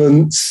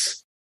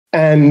elements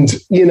and,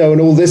 you know,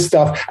 and all this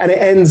stuff. And it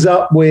ends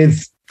up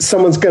with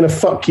someone's going to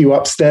fuck you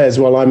upstairs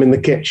while I'm in the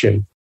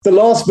kitchen. The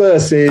last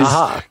verse is,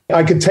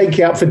 I could take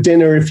you out for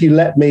dinner if you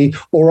let me,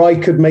 or I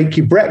could make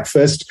you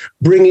breakfast,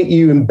 bring it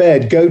you in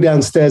bed, go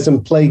downstairs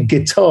and play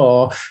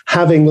guitar,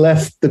 having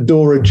left the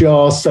door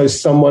ajar so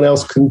someone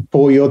else can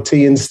pour your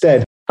tea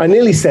instead. I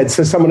nearly said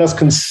so someone else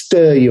can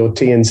stir your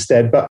tea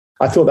instead, but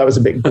I thought that was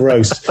a bit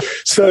gross.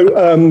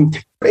 So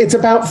it's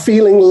about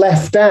feeling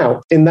left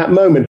out in that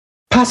moment.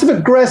 Passive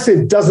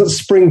aggressive doesn't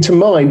spring to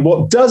mind.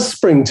 What does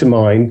spring to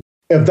mind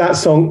of that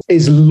song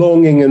is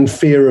longing and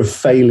fear of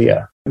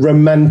failure,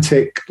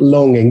 romantic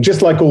longing,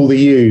 just like all the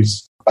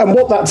U's. And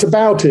what that's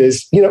about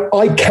is,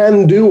 I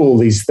can do all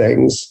these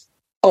things.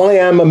 I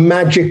am a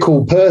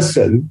magical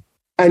person,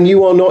 and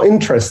you are not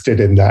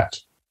interested in that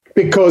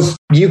because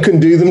you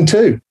can do them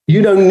too.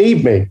 You don't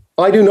need me.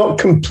 I do not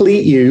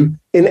complete you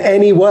in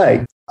any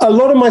way. A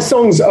lot of my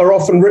songs are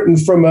often written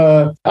from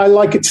I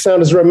like it to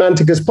sound as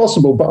romantic as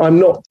possible, but I'm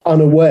not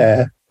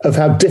unaware of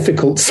how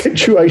difficult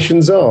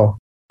situations are.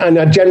 And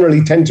I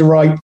generally tend to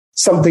write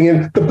something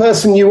in The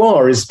Person You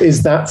Are is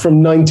that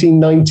from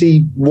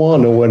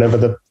 1991 or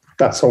whenever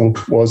that song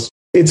was.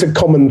 It's a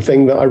common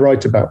thing that I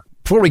write about.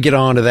 Before we get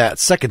on to that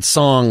second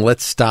song,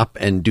 let's stop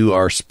and do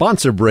our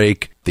sponsor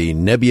break, the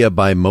Nebbia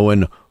by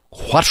Moen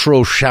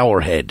Quattro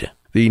Showerhead.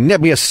 The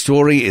Nebbia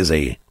story is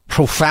a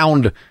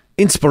profound,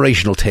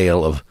 inspirational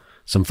tale of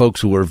some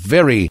folks who were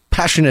very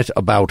passionate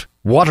about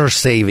water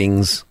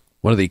savings.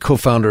 One of the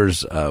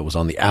co-founders was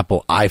on the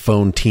Apple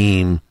iPhone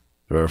team.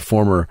 There are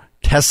former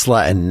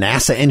Tesla and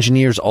NASA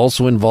engineers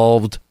also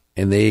involved,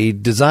 and they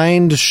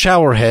designed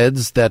shower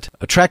heads that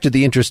attracted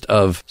the interest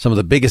of some of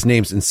the biggest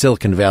names in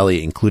Silicon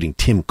Valley, including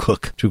Tim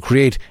Cook, to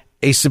create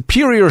a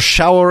superior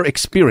shower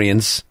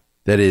experience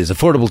that is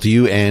affordable to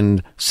you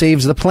and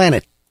saves the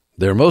planet.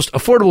 Their most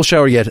affordable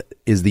shower yet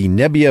is the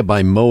Nebbia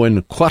by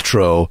Moen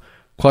Quattro.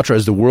 Quattro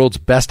is the world's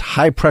best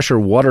high-pressure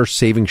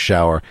water-saving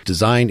shower,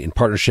 designed in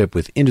partnership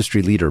with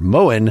industry leader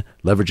Moen,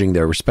 leveraging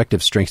their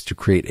respective strengths to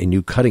create a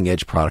new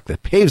cutting-edge product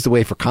that paves the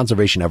way for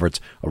conservation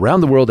efforts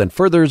around the world and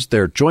furthers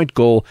their joint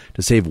goal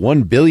to save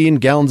 1 billion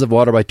gallons of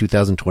water by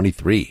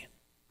 2023.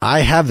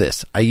 I have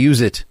this. I use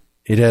it.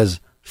 It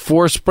has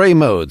 4 spray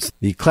modes,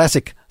 the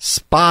classic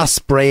spa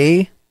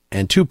spray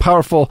and 2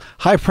 powerful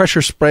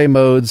high-pressure spray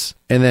modes,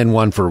 and then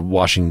one for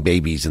washing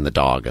babies and the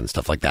dog and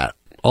stuff like that.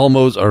 All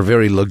modes are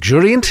very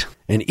luxuriant,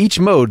 and each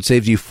mode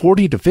saves you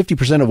 40 to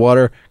 50% of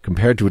water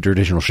compared to a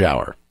traditional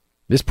shower.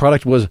 This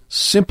product was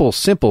simple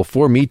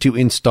for me to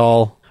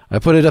install. I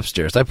put it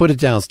upstairs, I put it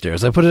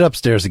downstairs, I put it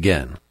upstairs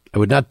again. I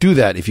would not do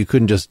that if you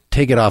couldn't just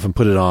take it off and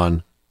put it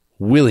on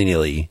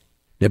willy-nilly.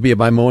 Nebbia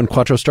by Moen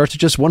Quattro starts at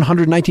just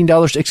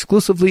 $119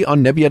 exclusively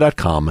on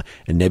Nebbia.com,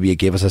 and Nebbia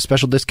gave us a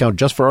special discount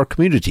just for our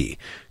community.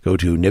 Go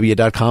to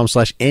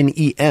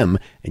Nebbia.com/NEM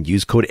and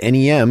use code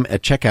NEM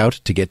at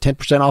checkout to get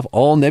 10% off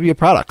all Nebbia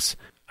products.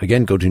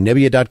 Again, go to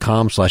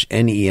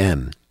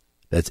Nebbia.com/NEM.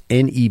 That's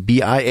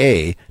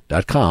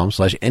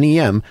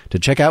NEBIA.com/NEM to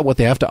check out what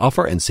they have to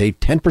offer and save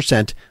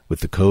 10%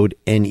 with the code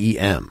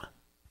NEM.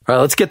 All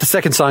right, let's get the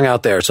second song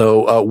out there.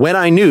 So, When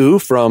I Knew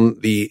from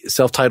the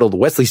self-titled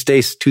Wesley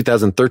Stace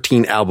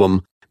 2013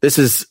 album. This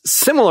is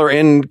similar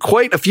in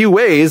quite a few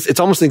ways. It's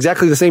almost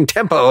exactly the same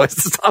tempo as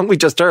the song we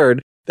just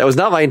heard. That was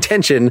not my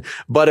intention,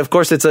 but of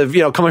course it's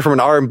coming from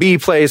an R&B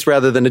place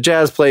rather than a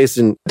jazz place.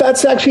 And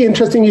that's actually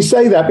interesting you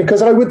say that,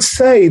 because I would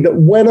say that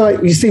what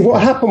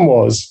happened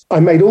was I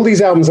made all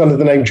these albums under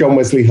the name John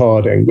Wesley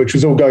Harding, which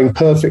was all going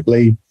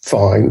perfectly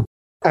fine.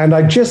 And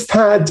I just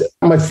had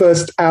my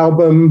first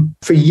album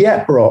for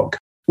Yet Rock,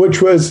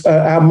 which was an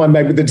album I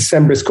made with the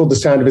Decemberists called The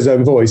Sound of His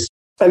Own Voice.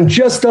 And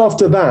just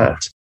after that,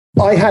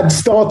 I had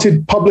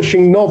started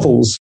publishing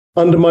novels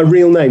under my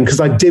real name because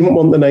I didn't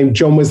want the name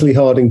John Wesley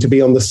Harding to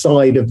be on the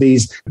side of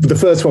these. The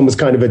first one was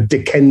kind of a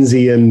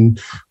Dickensian,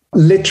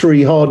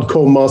 literary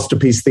hardcore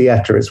masterpiece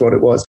theatre is what it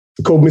was,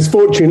 called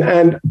Misfortune,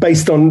 and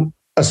based on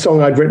a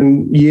song I'd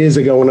written years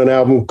ago on an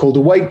album called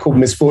Awake called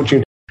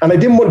Misfortune. And I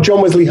didn't want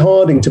John Wesley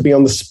Harding to be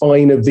on the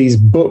spine of these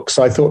books.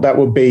 I thought that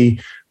would be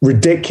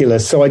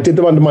ridiculous. So I did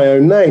them under my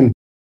own name.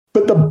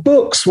 But the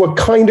books were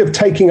kind of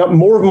taking up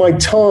more of my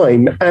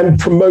time and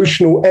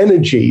promotional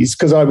energies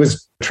because I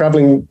was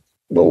traveling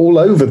all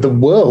over the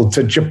world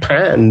to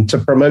Japan to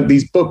promote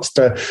these books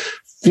to,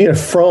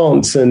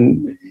 France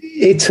and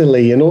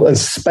Italy and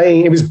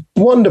Spain. It was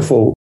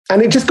wonderful.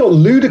 And it just got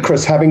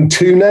ludicrous having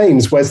 2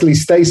 names, Wesley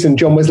Stace and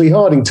John Wesley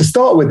Harding. To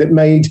start with, it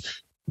made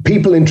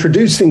people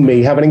introducing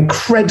me have an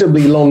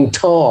incredibly long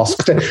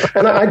task.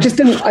 And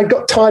I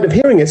got tired of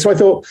hearing it. So I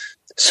thought,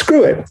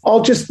 screw it.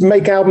 I'll just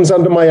make albums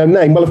under my own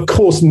name. Well, of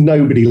course,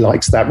 nobody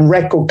likes that.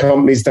 Record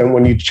companies don't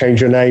want you to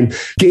change your name.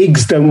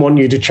 Gigs don't want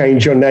you to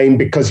change your name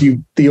because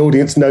the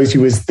audience knows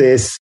you as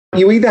this.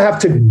 You either have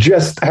to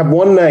just have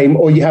one name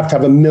or you have to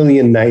have a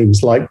million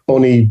names like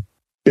Bonnie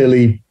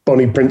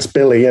Prince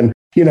Billy. And,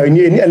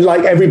 and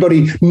like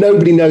everybody,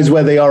 nobody knows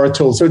where they are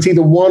at all. So it's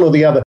either one or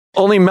the other.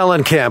 Only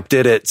Mellencamp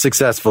did it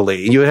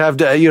successfully. You'd have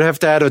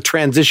to add a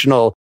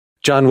transitional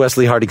John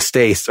Wesley Harding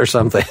Stace or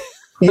something.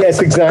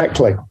 Yes,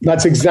 exactly.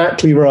 That's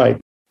exactly right.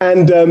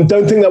 And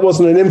don't think that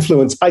wasn't an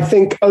influence. I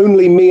think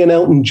only me and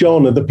Elton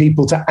John are the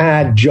people to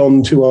add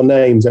John to our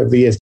names over the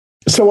years.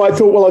 So I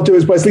thought, well, I'll do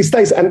as Wesley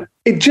Stace. And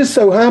it just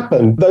so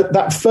happened that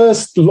that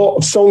first lot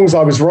of songs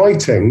I was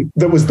writing,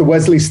 that was the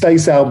Wesley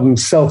Stace album,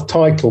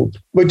 self-titled,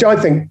 which I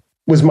think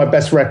was my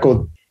best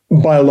record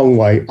by a long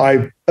way.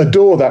 I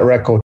adore that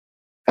record.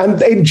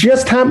 And it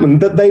just happened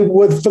that they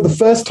were, for the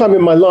first time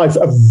in my life,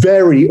 a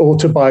very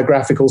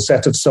autobiographical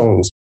set of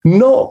songs.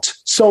 Not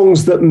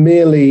songs that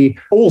merely,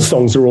 all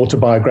songs are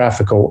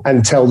autobiographical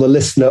and tell the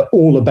listener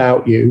all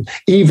about you,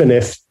 even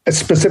if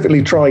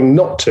specifically trying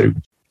not to.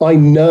 I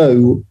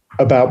know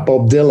about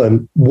Bob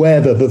Dylan,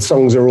 whether the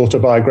songs are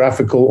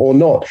autobiographical or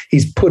not.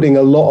 He's putting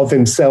a lot of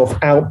himself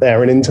out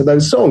there and into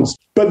those songs.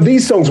 But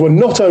these songs were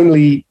not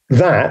only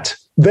that,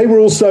 they were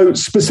also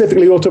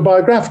specifically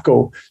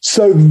autobiographical.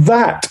 So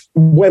that,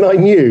 when I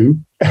knew,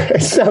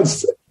 it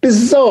sounds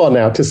bizarre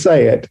now to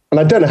say it, and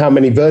I don't know how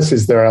many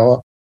verses there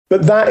are,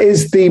 but that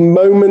is the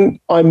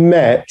moment I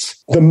met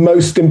the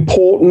most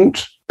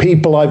important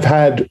people I've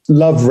had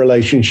love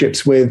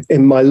relationships with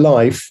in my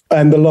life.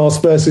 And the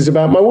last verse is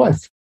about my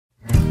wife.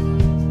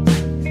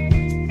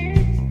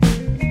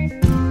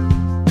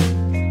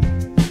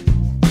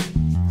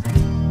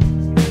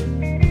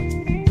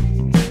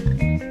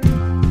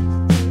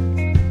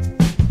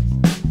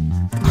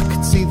 I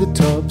could see the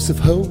tops of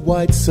her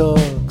white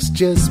socks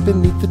just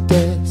beneath the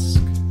desk.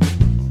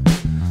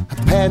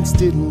 Her pants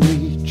didn't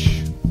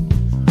reach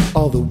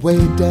all the way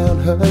down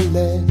her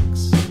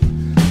legs.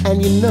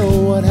 And you know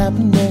what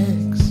happened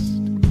next?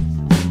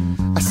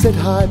 I said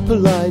hi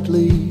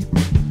politely,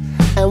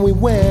 and we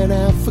went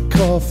out for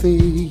coffee.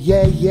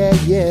 Yeah, yeah,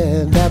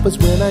 yeah. That was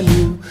when I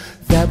knew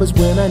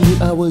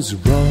I was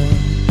wrong.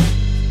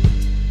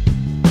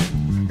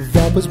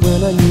 That was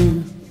when I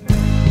knew.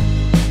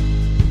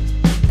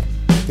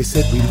 They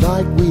said we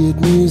liked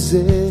weird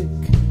music,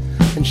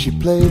 and she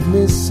played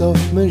Miss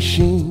Soft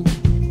Machine.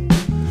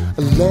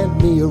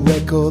 Lent me a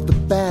record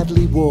that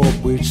badly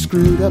warped, which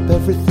screwed up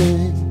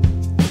everything.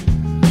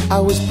 I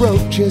was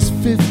broke, just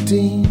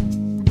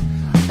 15.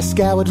 I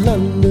scoured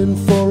London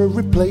for a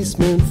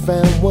replacement,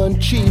 found one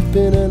cheap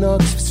in an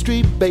Oxford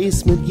Street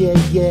basement. Yeah,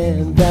 yeah,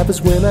 and that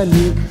was when I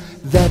knew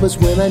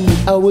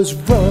I was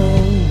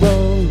wrong,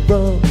 wrong,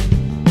 wrong.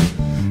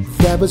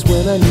 That was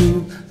when I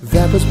knew.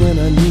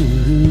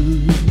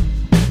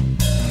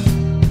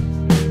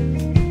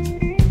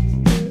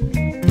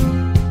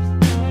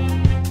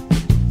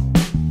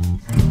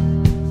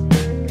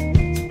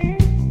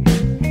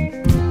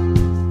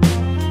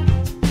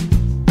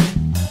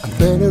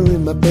 Met her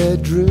in my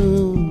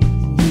bedroom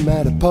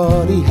at a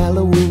party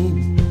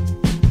Halloween,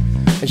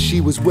 and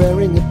she was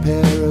wearing a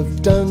pair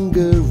of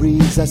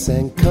dungarees. I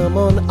sang, "Come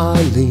on,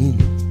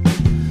 Eileen."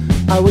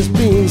 I was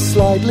being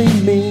slightly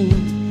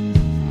mean,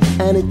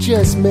 and it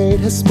just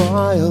made her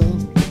smile,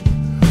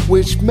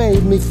 which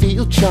made me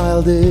feel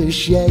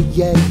childish. Yeah,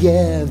 yeah,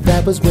 yeah.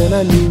 That was when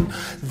I knew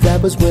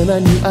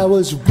I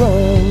was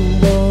wrong,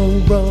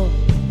 wrong, wrong.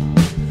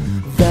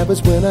 That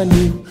was when I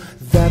knew.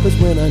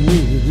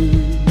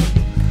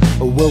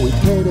 Well, we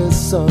played a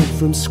song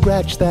from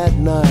scratch that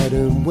night,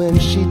 and when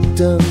she'd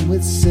done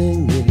with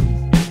singing,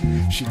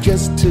 she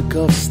just took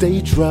off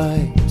stage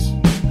right,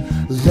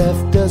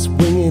 left us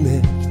winging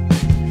it,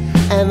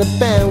 and the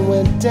band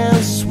went down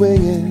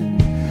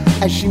swinging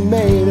as she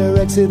made her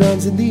exit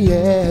arms in the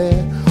air.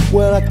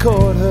 Well, I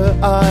caught her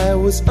eye,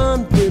 was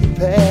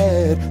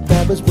unprepared.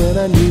 That was when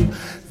I knew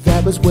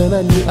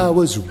I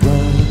was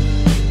wrong.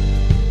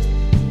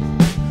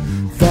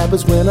 That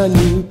was when I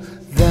knew.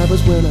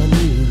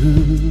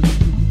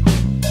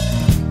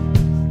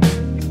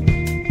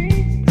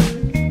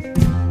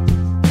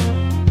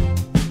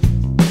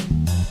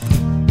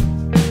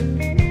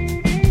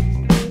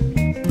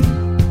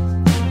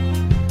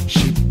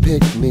 She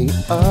picked me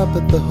up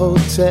at the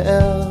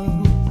hotel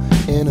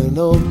in an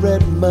old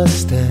red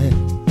Mustang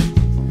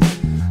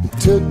and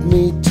took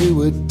me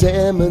to a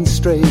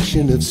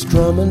demonstration of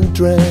Strum and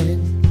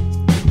Drang.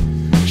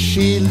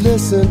 She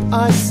listened,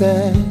 I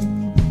sang,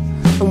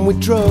 and we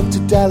drove to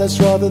Dallas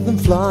rather than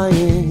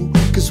flying,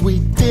 'cause we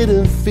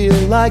didn't feel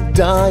like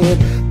dying.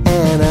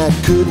 And I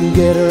couldn't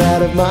get her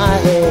out of my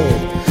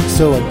head,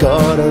 so I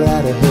got her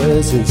out of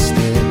hers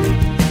instead.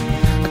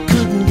 I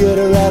couldn't get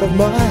her out of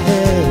my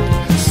head,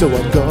 so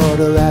I got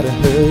her out of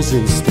hers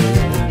instead.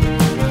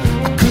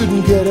 I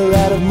couldn't get her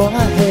out of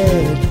my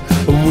head,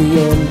 and we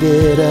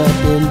ended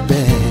up in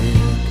bed.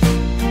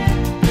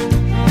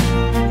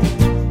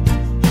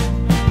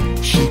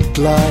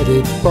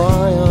 Glided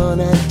by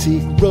on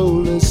antique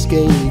roller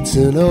skates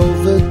and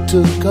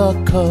overtook our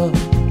car.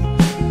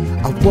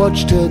 I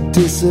watched her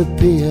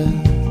disappear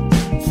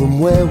from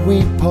where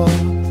we parked.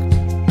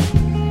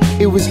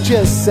 It was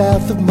just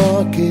south of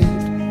Market.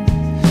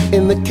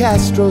 In the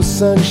Castro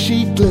sun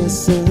she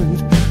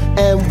glistened,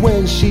 and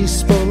when she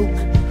spoke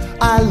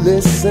I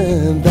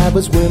listened. That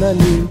was when I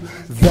knew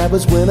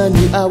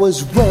I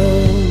was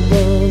wrong,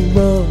 wrong,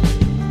 wrong.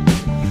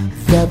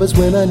 That was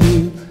when I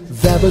knew.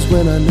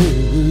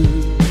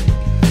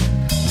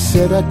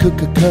 Said I'd cook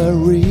a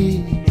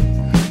curry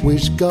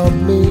which got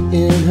me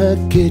in her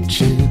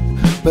kitchen.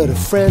 But a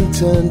friend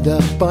turned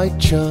up by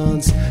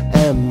chance,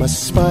 and my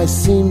spice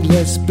seemed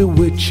less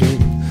bewitching,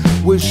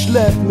 which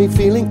left me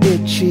feeling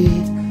itchy.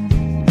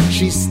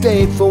 She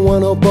stayed for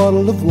one old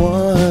bottle of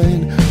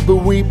wine, but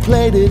we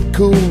played it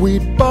cool,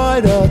 we'd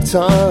bide our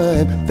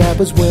time. That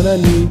was when I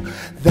knew,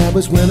 that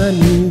was when I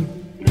knew.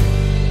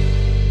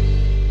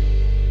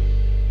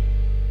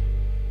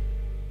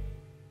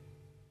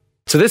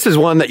 So this is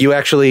one that you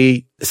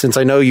actually, since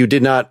I know you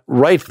did not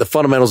write the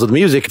fundamentals of the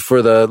music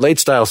for the late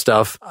style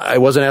stuff, I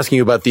wasn't asking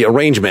you about the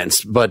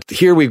arrangements, but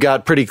here we've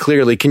got pretty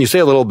clearly, can you say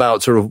a little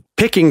about sort of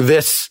picking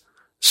this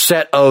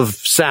set of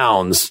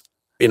sounds?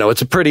 You know,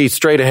 it's a pretty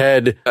straight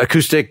ahead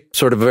acoustic,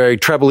 sort of very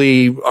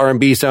trebly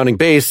R&B sounding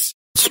bass,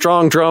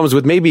 strong drums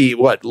with maybe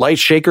light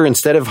shaker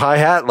instead of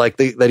hi-hat, like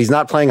that he's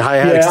not playing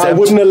hi-hat. Yeah,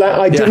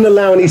 I didn't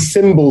allow any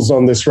cymbals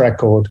on this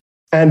record.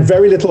 And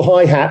very little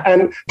hi-hat.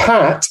 And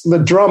Pat, the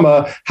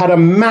drummer, had a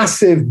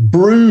massive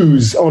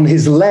bruise on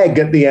his leg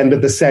at the end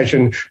of the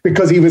session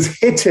because he was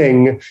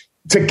hitting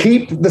to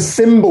keep the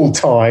cymbal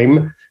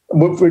time.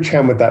 Which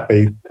hand would that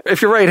be?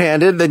 If you're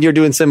right-handed, then you're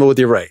doing cymbal with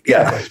your right.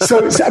 Yeah.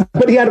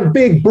 But he had a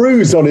big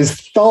bruise on his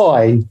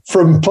thigh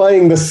from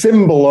playing the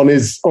cymbal on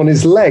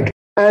his leg.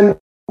 And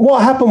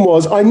what happened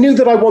was I knew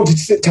that I wanted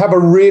to have a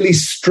really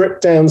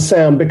stripped down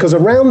sound because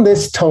around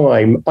this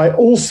time, I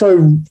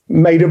also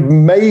made a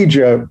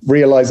major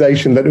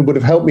realization that it would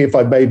have helped me if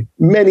I'd made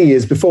many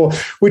years before,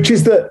 which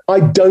is that I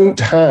don't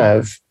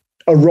have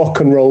a rock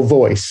and roll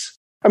voice.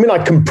 I mean,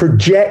 I can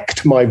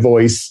project my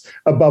voice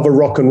above a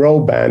rock and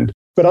roll band,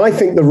 but I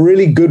think the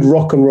really good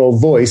rock and roll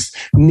voice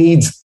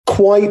needs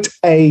quite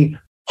a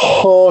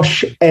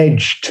harsh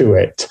edge to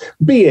it,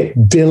 be it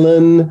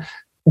Dylan,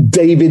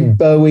 David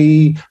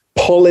Bowie,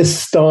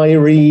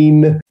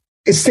 polystyrene.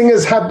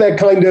 Singers have their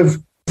kind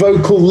of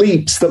vocal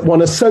leaps that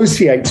one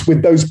associates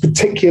with those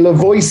particular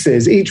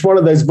voices. Each one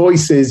of those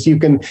voices, you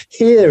can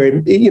hear,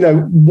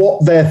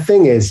 what their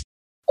thing is.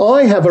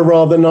 I have a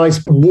rather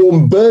nice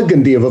warm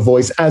burgundy of a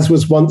voice, as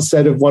was once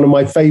said of one of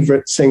my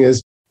favorite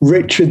singers,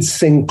 Richard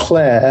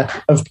Sinclair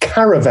of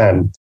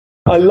Caravan.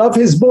 I love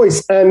his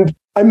voice, and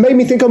it made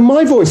me think,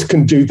 my voice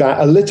can do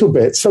that a little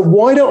bit. So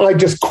why don't I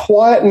just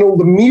quieten all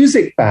the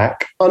music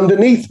back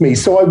underneath me?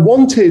 So I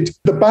wanted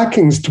the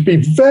backings to be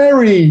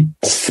very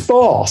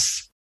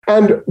sparse.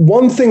 And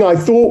one thing I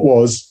thought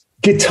was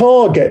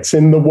guitar gets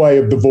in the way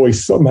of the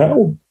voice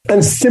somehow,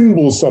 and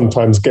cymbals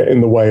sometimes get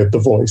in the way of the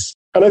voice.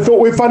 And I thought,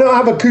 well, if I don't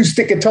have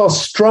acoustic guitar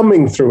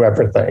strumming through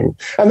everything,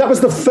 and that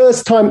was the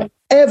first time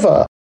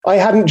ever I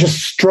hadn't just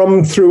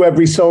strummed through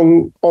every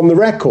song on the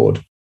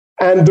record.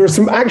 And there are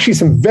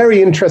some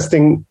very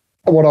interesting,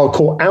 what I'll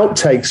call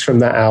outtakes from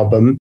that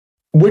album,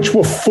 which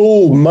were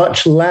full,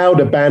 much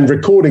louder band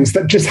recordings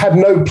that just had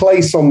no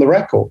place on the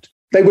record.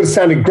 They would have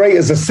sounded great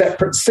as a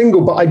separate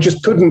single, but I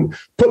just couldn't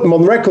put them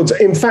on the records.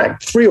 In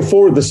fact, 3 or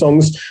 4 of the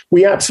songs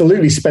we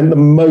absolutely spent the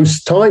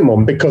most time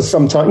on because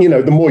sometimes,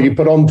 the more you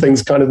put on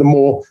things, kind of the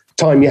more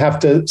time you have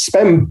to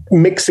spend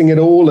mixing it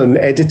all and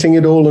editing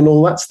it all and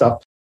all that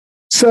stuff.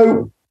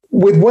 So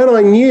with When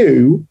I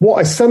Knew, what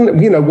I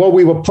suddenly, while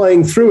we were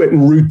playing through it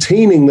and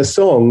routining the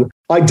song,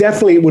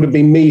 it would have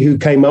been me who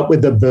came up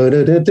with the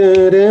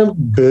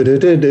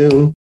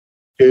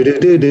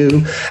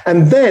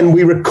and then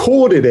we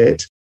recorded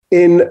it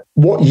in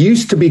what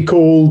used to be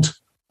called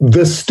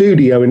The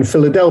Studio in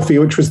Philadelphia,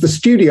 which was the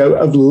studio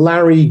of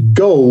Larry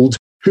Gold,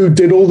 who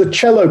did all the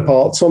cello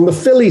parts on the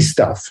Philly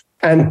stuff.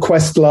 And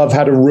Questlove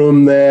had a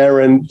room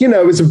there, and,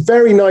 it was a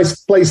very nice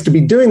place to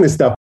be doing this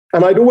stuff.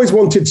 And I'd always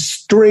wanted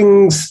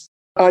strings.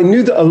 I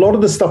knew that a lot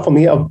of the stuff on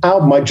the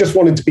album, I just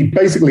wanted to be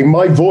basically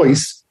my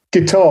voice,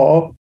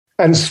 guitar,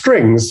 and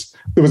strings.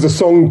 There was a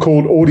song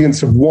called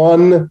Audience of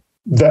One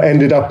that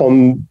ended up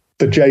on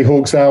the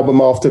Jayhawks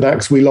album after that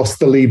because we lost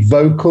the lead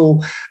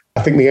vocal.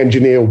 I think the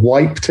engineer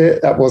wiped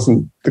it. That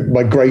wasn't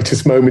my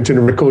greatest moment in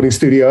a recording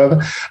studio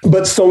ever.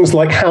 But songs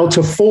like How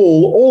to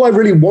Fall, all I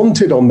really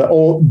wanted on that,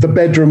 or The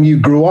Bedroom You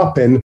Grew Up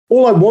In,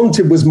 all I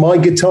wanted was my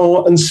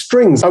guitar and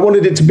strings. I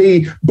wanted it to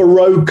be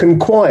baroque and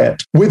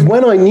quiet. With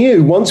When I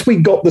Knew, once we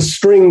got the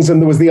strings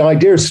and there was the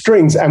idea of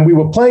strings and we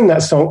were playing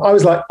that song, I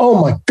was like,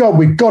 oh my God,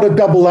 we've got to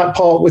double that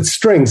part with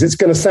strings. It's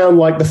going to sound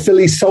like the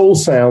Philly soul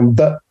sound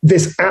that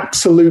this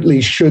absolutely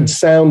should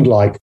sound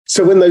like.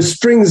 So when those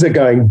strings are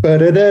going,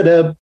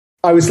 ba-da-da-da,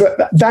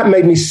 that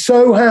made me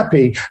so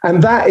happy.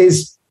 And that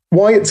is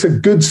why it's a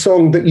good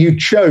song that you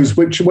chose,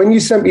 which when you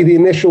sent me the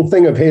initial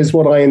thing of here's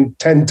what I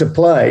intend to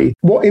play,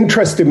 what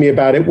interested me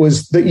about it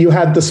was that you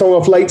had the song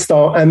off Late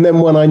Style and then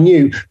When I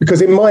Knew,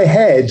 because in my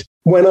head,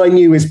 When I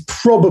Knew is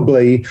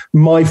probably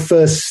my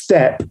first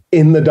step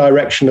in the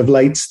direction of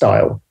Late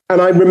Style.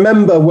 And I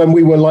remember when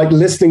we were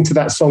listening to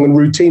that song and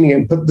routining it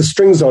and put the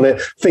strings on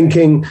it,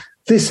 thinking,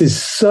 this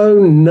is so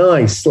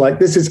nice.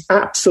 This is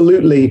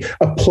absolutely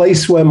a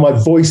place where my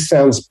voice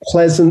sounds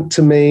pleasant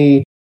to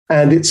me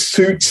and it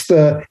suits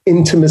the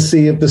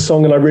intimacy of the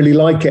song. And I really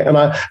like it. And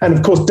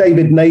of course,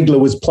 David Nagler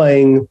was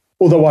playing,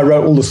 although I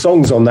wrote all the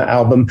songs on that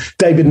album,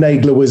 David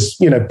Nagler was,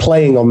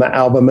 playing on that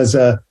album as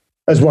a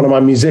as one of my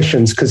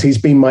musicians because he's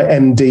been my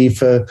MD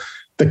for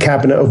the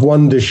Cabinet of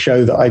Wonders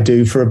show that I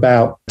do for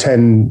about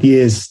 10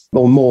 years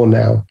or more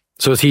now.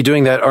 So is he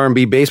doing that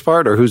R&B bass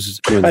part, or who's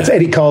doing that? That's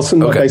Eddie Carlson,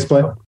 my bass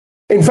player.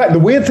 In fact, the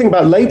weird thing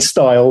about Late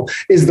Style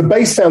is the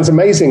bass sounds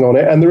amazing on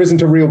it, and there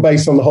isn't a real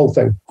bass on the whole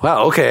thing.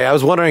 Wow, okay. I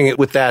was wondering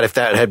with that if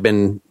that had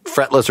been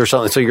fretless or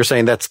something. So you're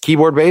saying that's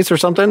keyboard bass or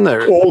something?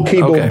 Or? All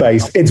keyboard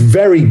bass. It's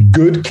very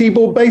good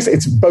keyboard bass.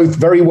 It's both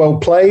very well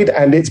played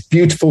and it's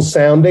beautiful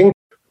sounding.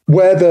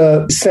 Where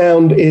the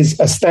sound is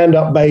a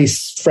stand-up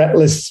bass,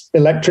 fretless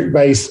electric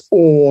bass,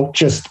 or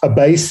just a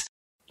bass,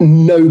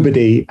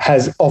 nobody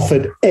has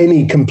offered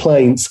any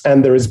complaints,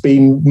 and there has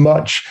been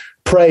much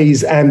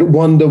praise and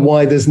wonder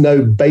why there's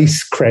no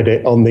bass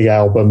credit on the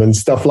album and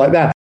stuff like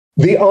that.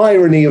 The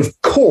irony, of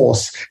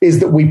course, is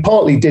that we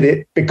partly did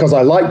it because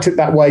I liked it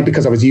that way,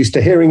 because I was used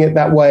to hearing it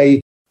that way,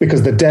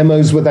 because the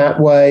demos were that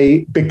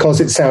way, because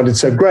it sounded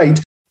so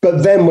great.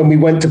 But then when we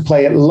went to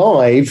play it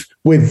live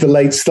with the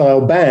Late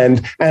Style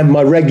band and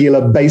my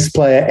regular bass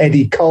player,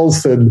 Eddie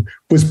Carlson,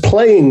 was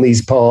playing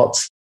these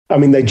parts, I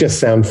mean, they just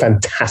sound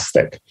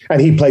fantastic.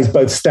 And he plays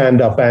both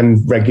stand-up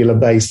and regular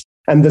bass.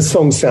 And the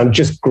songs sound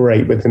just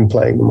great with him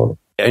playing them on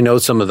it. I know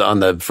some of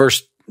on the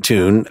first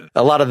tune,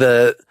 a lot of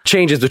the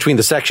changes between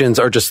the sections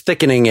are just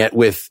thickening it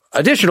with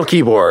additional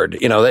keyboard,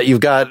 that you've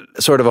got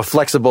sort of a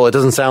flexible, it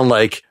doesn't sound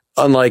like,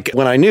 unlike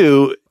When I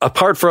Knew,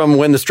 apart from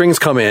when the strings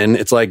come in,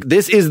 it's like,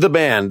 this is the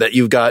band that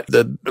you've got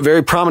the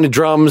very prominent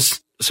drums.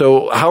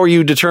 So how are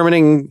you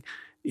determining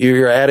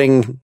you're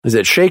adding, is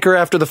it shaker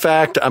after the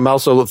fact? I'm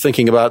also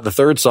thinking about the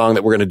third song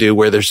that we're going to do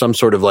where there's some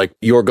sort of like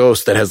Your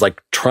Ghost that has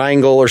like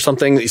triangle or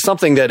something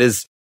that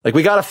is like,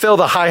 we got to fill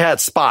the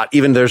hi-hat spot,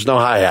 even there's no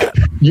hi-hat.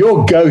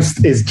 Your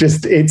Ghost is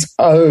just its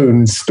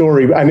own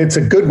story, and it's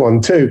a good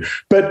one too.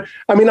 But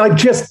I mean, I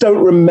just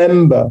don't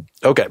remember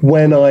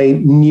When I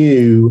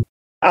Knew.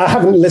 I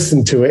haven't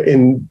listened to it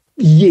in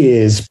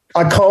years.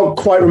 I can't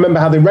quite remember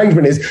how the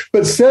arrangement is,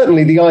 but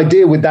certainly the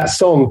idea with that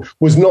song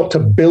was not to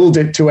build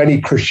it to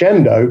any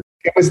crescendo.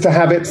 It was to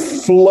have it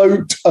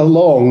float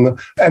along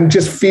and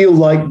just feel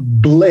like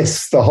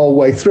bliss the whole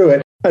way through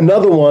it.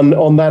 Another one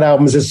on that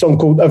album is a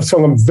song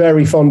I'm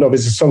very fond of,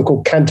 is a song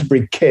called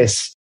Canterbury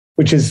Kiss,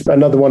 which is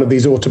another one of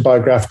these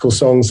autobiographical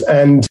songs.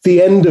 And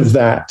the end of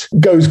that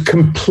goes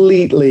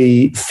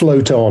completely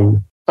float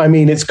on. I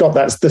mean, it's got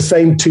the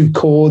same two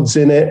chords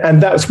in it.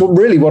 And that's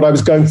what I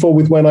was going for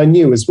with When I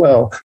Knew as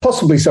well.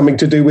 Possibly something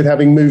to do with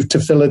having moved to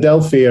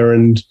Philadelphia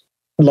and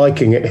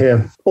liking it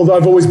here. Although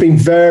I've always been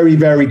very,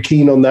 very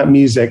keen on that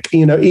music.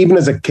 Even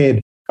as a kid,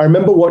 I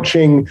remember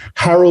watching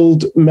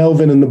Harold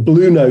Melvin and the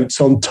Blue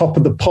Notes on Top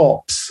of the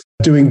Pops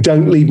doing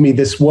Don't Leave Me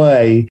This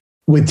Way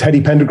with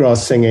Teddy Pendergrass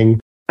singing.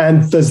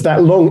 And there's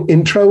that long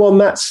intro on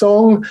that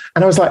song.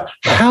 And I was like,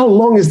 how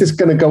long is this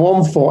going to go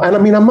on for? And I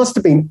mean, I must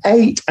have been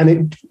 8 and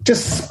it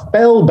just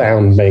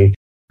spellbound me.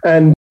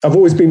 And I've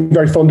always been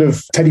very fond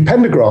of Teddy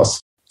Pendergrass.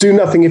 Do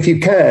Nothing If You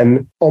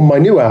Can on my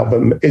new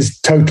album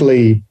is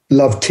totally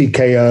love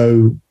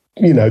TKO,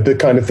 the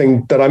kind of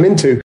thing that I'm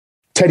into.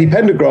 Teddy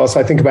Pendergrass,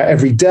 I think about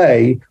every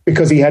day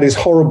because he had his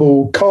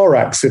horrible car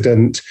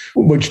accident,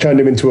 which turned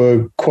him into a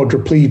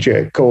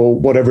quadriplegic or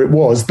whatever it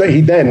was, that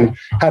he then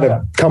had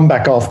a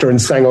comeback after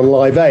and sang on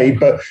Live Aid,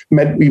 but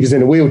meant he was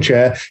in a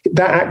wheelchair.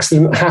 That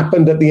accident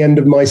happened at the end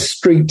of my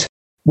street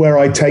where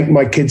I take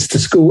my kids to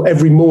school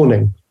every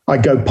morning. I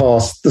go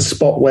past the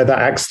spot where that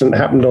accident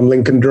happened on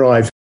Lincoln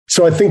Drive.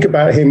 So I think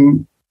about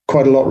him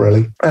quite a lot,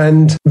 really.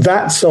 And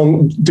that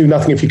song, Do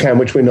Nothing If You Can,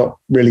 which we're not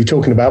really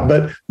talking about,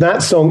 but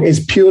that song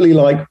is purely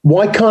like,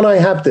 why can't I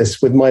have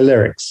this with my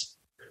lyrics?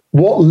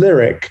 What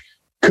lyric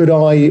could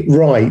I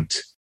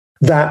write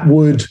that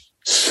would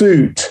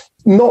suit,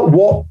 not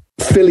what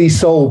Philly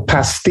soul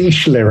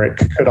pastiche lyric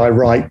could I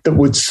write that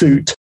would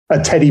suit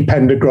a Teddy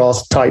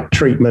Pendergrass type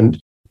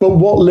treatment, but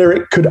what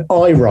lyric could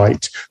I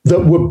write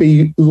that would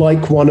be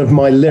like one of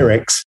my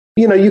lyrics?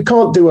 You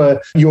can't do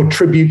your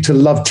tribute to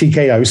Love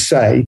TKO,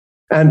 say,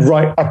 and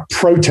write a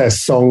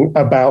protest song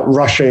about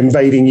Russia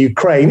invading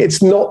Ukraine.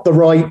 It's not the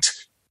right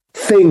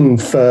thing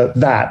for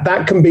that.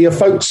 That can be a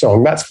folk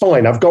song. That's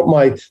fine. I've got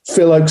my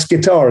Phil Oakes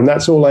guitar and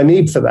that's all I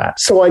need for that.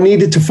 So I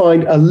needed to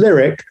find a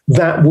lyric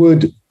that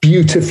would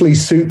beautifully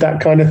suit that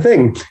kind of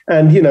thing.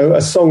 And,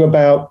 a song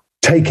about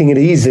taking it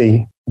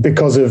easy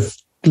because of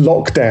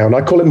lockdown.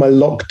 I call it my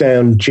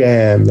lockdown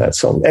jam, that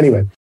song.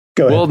 Anyway.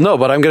 Go ahead. Well, no,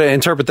 but I'm going to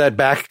interpret that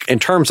back in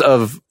terms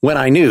of When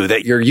I Knew,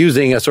 that you're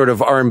using a sort of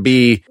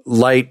R&B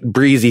light,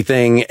 breezy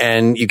thing,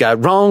 and you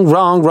got wrong.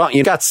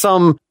 You got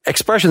some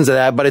expressions of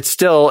that, but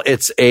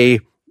it's a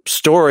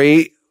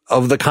story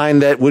of the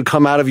kind that would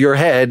come out of your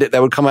head,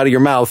 that would come out of your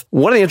mouth.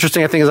 One of the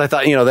interesting things I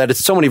thought, that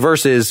it's so many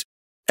verses,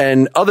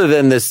 and other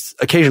than this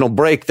occasional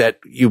break that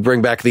you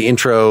bring back the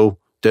intro,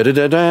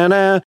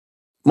 da-da-da-da-da,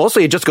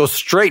 mostly it just goes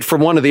straight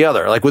from one to the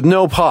other, like with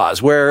no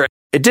pause, where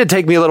it did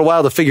take me a little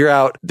while to figure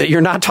out that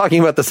you're not talking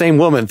about the same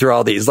woman through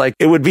all these. Like,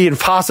 it would be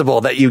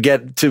impossible that you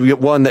get to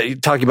one that you're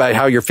talking about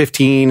how you're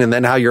 15 and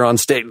then how you're on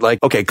stage. Like,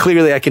 okay,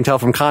 clearly I can tell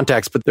from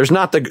context, but there's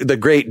not the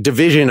great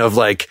division of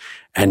like,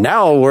 and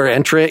now we're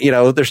entering,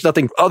 there's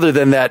nothing other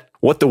than that,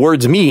 what the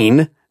words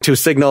mean to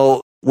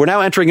signal we're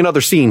now entering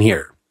another scene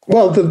here.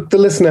 Well, the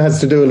listener has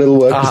to do a little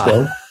work as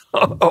well.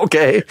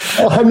 Okay.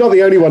 Well, I'm not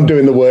the only one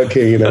doing the work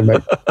here,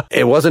 mate.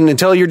 It wasn't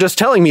until you're just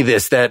telling me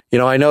this that,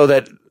 I know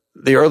that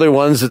the earlier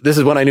ones, this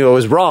is when I knew I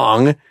was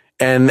wrong.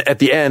 And at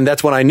the end,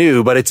 that's when I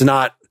knew, but it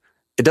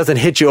doesn't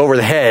hit you over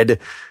the head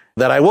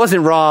that I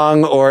wasn't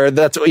wrong, or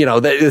that's,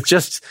 it's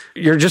just,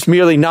 you're just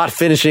merely not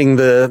finishing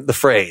the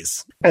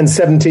phrase. And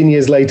 17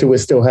 years later, we're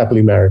still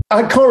happily married.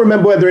 I can't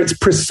remember whether it's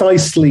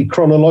precisely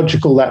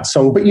chronological, that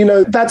song, but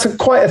that's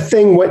quite a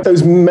thing with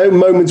those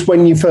moments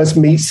when you first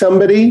meet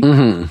somebody.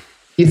 Mm-hmm.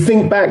 You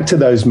think back to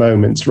those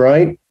moments,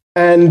 right?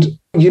 And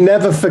you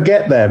never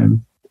forget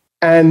them.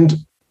 And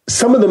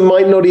some of them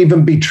might not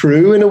even be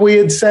true in a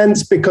weird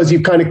sense, because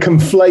you've kind of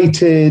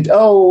conflated,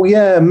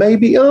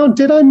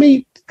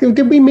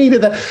 did we meet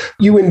at that?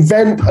 You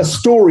invent a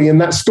story, and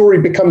that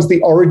story becomes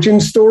the origin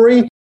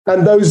story.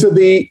 And those are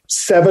the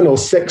 7 or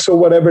 6 or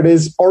whatever it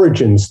is,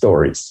 origin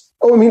stories.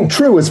 Oh, I mean,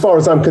 true as far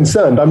as I'm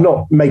concerned. I'm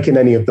not making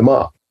any of them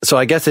up. So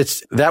I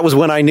guess that was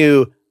when I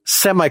knew,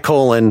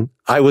 semicolon,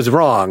 I was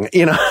wrong.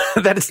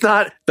 That it's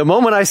not the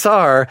moment I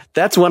saw her.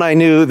 That's when I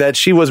knew that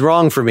she was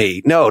wrong for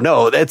me. No,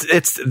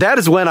 that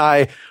is when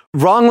I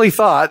wrongly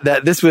thought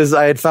that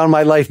I had found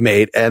my life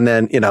mate, and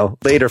then,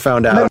 later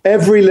found out.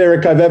 Every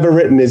lyric I've ever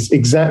written is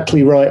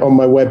exactly right on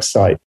my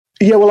website.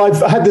 Yeah, well, I've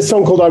had this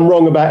song called I'm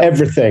Wrong About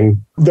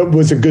Everything that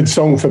was a good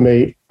song for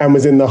me and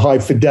was in the High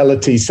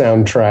Fidelity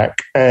soundtrack.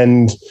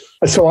 And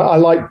so I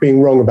like being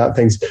wrong about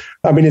things.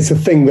 I mean, it's a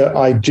thing that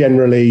I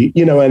generally,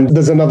 and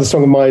there's another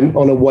song of mine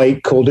on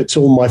Awake called It's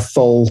All My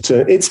Fault.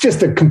 It's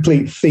just a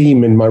complete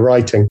theme in my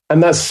writing.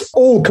 And that's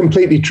all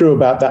completely true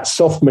about that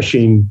Soft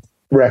Machine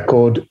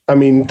record. I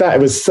mean, that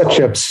was such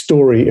a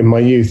story in my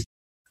youth.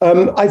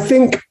 I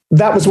think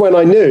that was when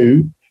I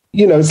knew,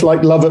 it's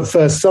like love at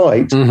first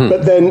sight. Mm-hmm.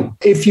 But then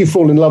if you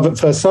fall in love at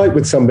first sight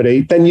with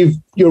somebody, then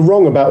you're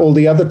wrong about all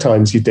the other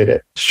times you did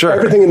it. Sure.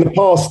 Everything in the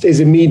past is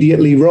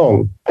immediately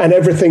wrong, and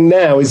everything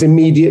now is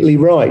immediately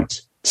right.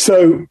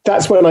 So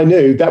that's when I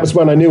knew. That was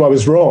when I knew I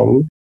was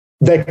wrong.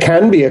 There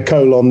can be a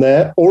colon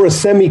there or a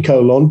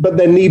semicolon, but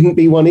there needn't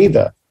be one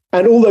either.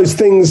 And all those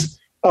things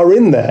are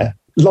in there.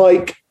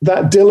 Like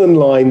that Dylan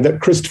line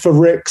that Christopher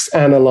Ricks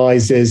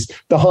analyzes,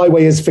 the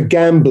highway is for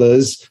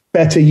gamblers,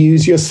 better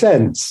use your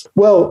sense.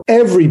 Well,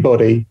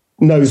 everybody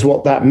knows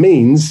what that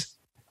means.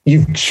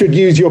 You should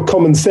use your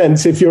common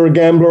sense if you're a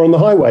gambler on the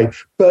highway.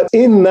 But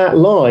in that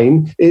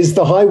line is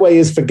the highway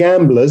is for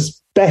gamblers,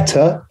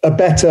 better, a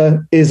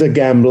better is a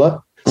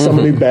gambler,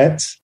 someone who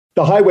bets.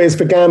 The highway is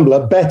for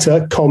gambler,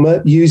 better,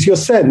 use your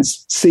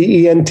sense,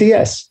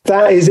 CENTS.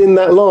 That is in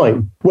that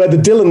line. Whether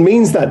Dylan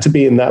means that to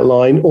be in that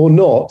line or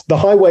not, the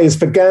highway is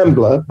for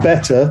gambler,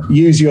 better,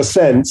 use your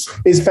sense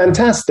is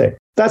fantastic.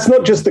 That's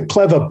not just a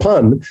clever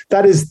pun.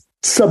 That is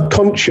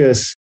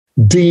subconscious,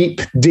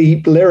 deep,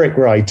 deep lyric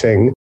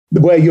writing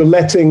where you're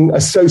letting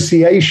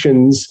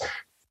associations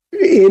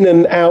in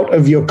and out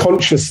of your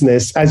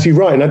consciousness as you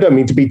write. And I don't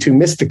mean to be too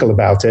mystical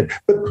about it,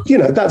 but,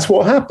 that's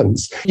what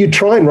happens. You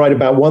try and write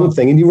about one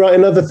thing and you write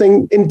another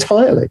thing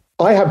entirely.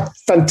 I have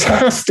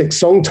fantastic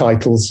song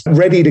titles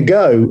ready to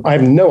go. I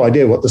have no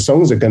idea what the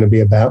songs are going to be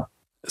about.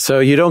 So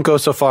you don't go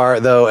so far,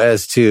 though,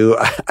 as to,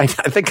 I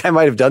think I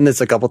might have done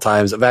this a couple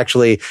times of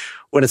actually,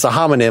 when it's a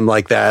homonym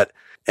like that,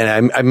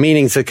 and I'm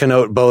meaning to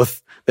connote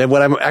both, that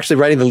when I'm actually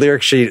writing the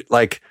lyric sheet,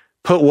 like,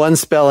 put one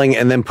spelling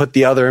and then put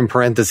the other in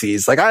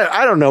parentheses. Like,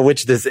 I don't know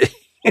which this is.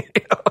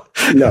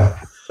 No.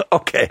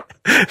 Okay.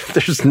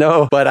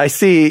 But I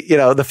see,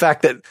 the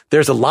fact that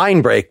there's a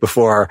line break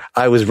before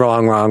I was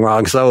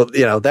wrong. So,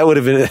 that would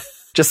have been,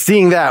 just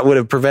seeing that would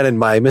have prevented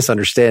my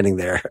misunderstanding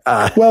there.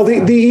 Well,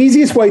 the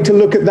easiest way to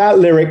look at that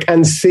lyric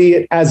and see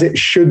it as it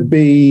should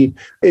be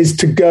is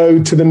to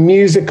go to the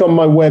music on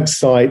my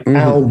website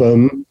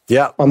album.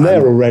 Yeah. I'm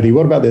there already.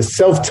 What about this?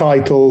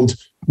 Self-titled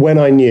When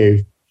I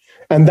Knew.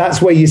 And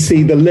that's where you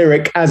see the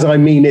lyric as I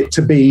mean it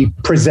to be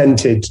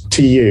presented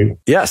to you.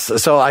 Yes.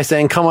 So I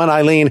sang, come on,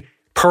 Eileen,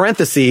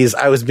 parentheses.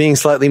 I was being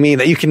slightly mean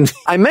that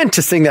I meant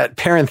to sing that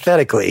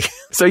parenthetically.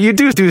 So you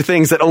do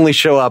things that only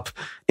show up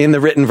in the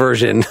written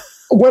version.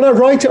 When I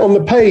write it on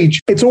the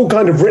page, it's all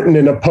kind of written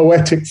in a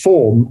poetic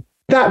form.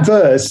 That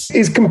verse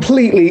is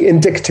completely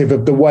indicative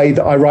of the way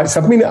that I write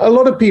stuff. I mean, a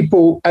lot of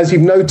people, as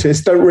you've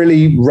noticed, don't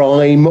really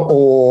rhyme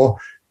or...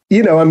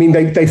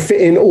 they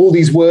fit in all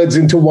these words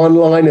into one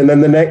line and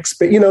then the next.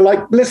 But,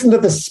 listen to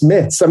the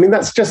Smiths. I mean,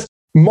 that's just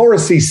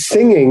Morrissey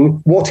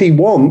singing what he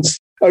wants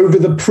over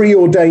the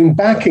preordained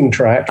backing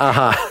track.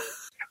 Uh-huh.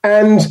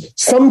 And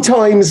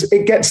sometimes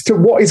it gets to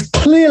what is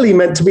clearly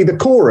meant to be the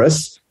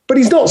chorus, but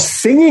he's not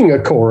singing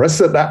a chorus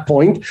at that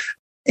point.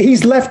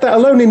 He's left that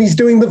alone and he's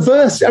doing the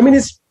verse. I mean,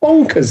 it's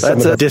bonkers.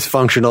 That's a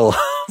dysfunctional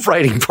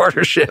writing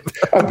partnership.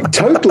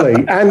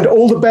 Totally. And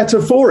all the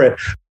better for it.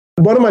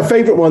 One of my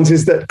favorite ones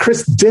is that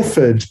Chris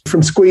Difford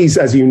from Squeeze,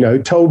 as you know,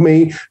 told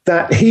me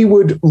that he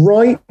would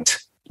write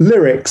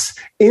lyrics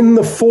in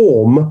the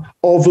form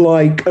of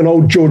like an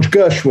old George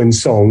Gershwin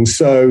song.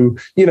 So,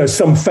 you know,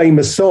 some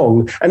famous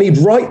song. And he'd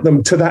write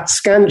them to that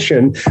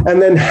scansion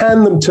and then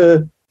hand them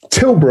to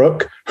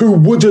Tilbrook, who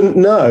wouldn't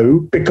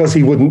know because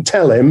he wouldn't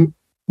tell him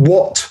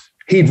what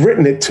he'd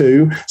written it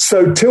to.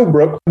 So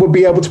Tilbrook would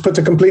be able to put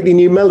a completely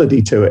new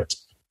melody to it.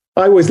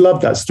 I always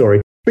loved that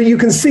story. But you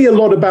can see a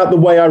lot about the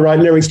way I write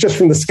lyrics just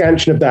from the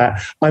scansion of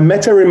that. I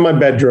met her in my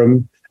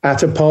bedroom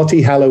at a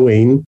party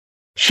Halloween.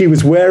 She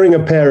was wearing a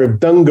pair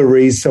of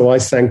dungarees, so I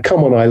sang,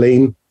 "Come on,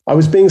 Eileen." I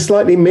was being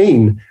slightly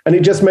mean, and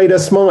it just made her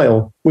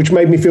smile, which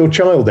made me feel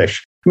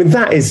childish. I mean,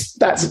 that's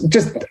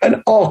just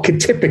an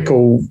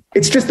archetypical,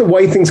 it's just the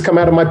way things come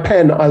out of my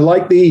pen. I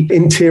like the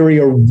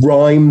interior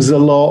rhymes a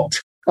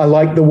lot. I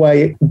like the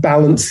way it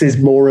balances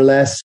more or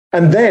less.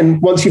 And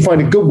then once you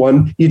find a good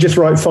one, you just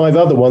write 5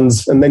 other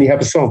ones, and then you have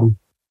a song.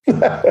 All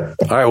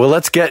right, well,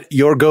 let's get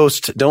Your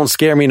Ghost, Don't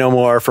Scare Me No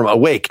More from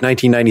Awake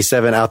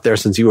 1997 out there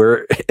since you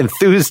were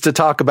enthused to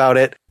talk about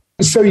it.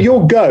 So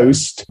Your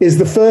Ghost is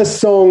the first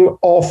song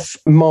off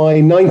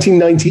my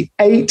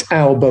 1998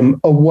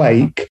 album,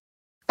 Awake.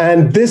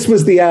 And this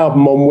was the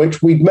album on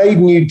which we'd made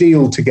New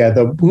Deal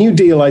together. New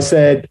Deal, I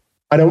said,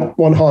 I don't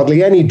want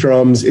hardly any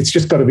drums. It's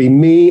just got to be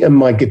me and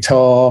my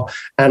guitar.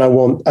 And I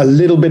want a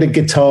little bit of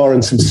guitar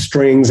and some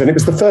strings. And it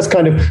was the first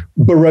kind of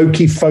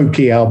Baroque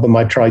folky album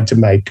I tried to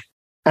make.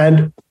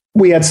 And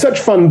we had such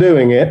fun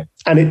doing it,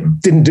 and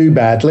it didn't do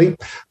badly,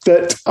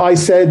 that I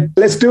said,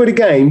 let's do it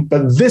again.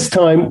 But this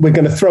time we're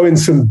going to throw in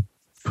some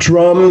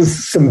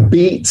drums, some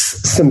beats,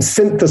 some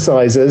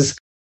synthesizers.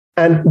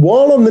 And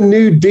while on the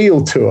New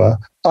Deal tour,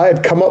 I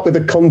had come up with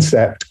a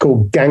concept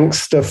called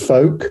gangster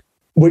folk,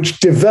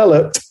 which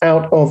developed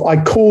out of,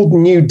 I called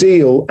New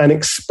Deal an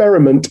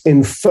experiment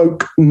in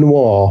folk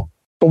noir.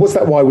 But what's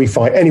that, Why We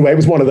Fight? Anyway, it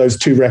was one of those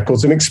 2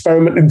 records, an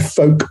experiment in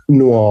folk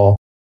noir.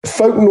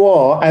 Folk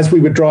noir, as we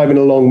were driving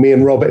along, me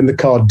and Robert in the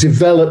car,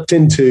 developed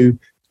into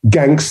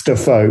gangster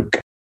folk.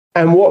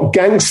 And what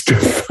gangster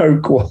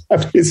folk was,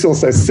 it's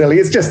also silly.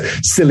 It's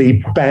just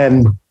silly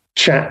van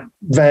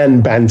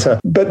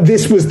banter. But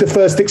this was the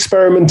first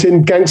experiment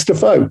in gangster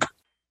folk.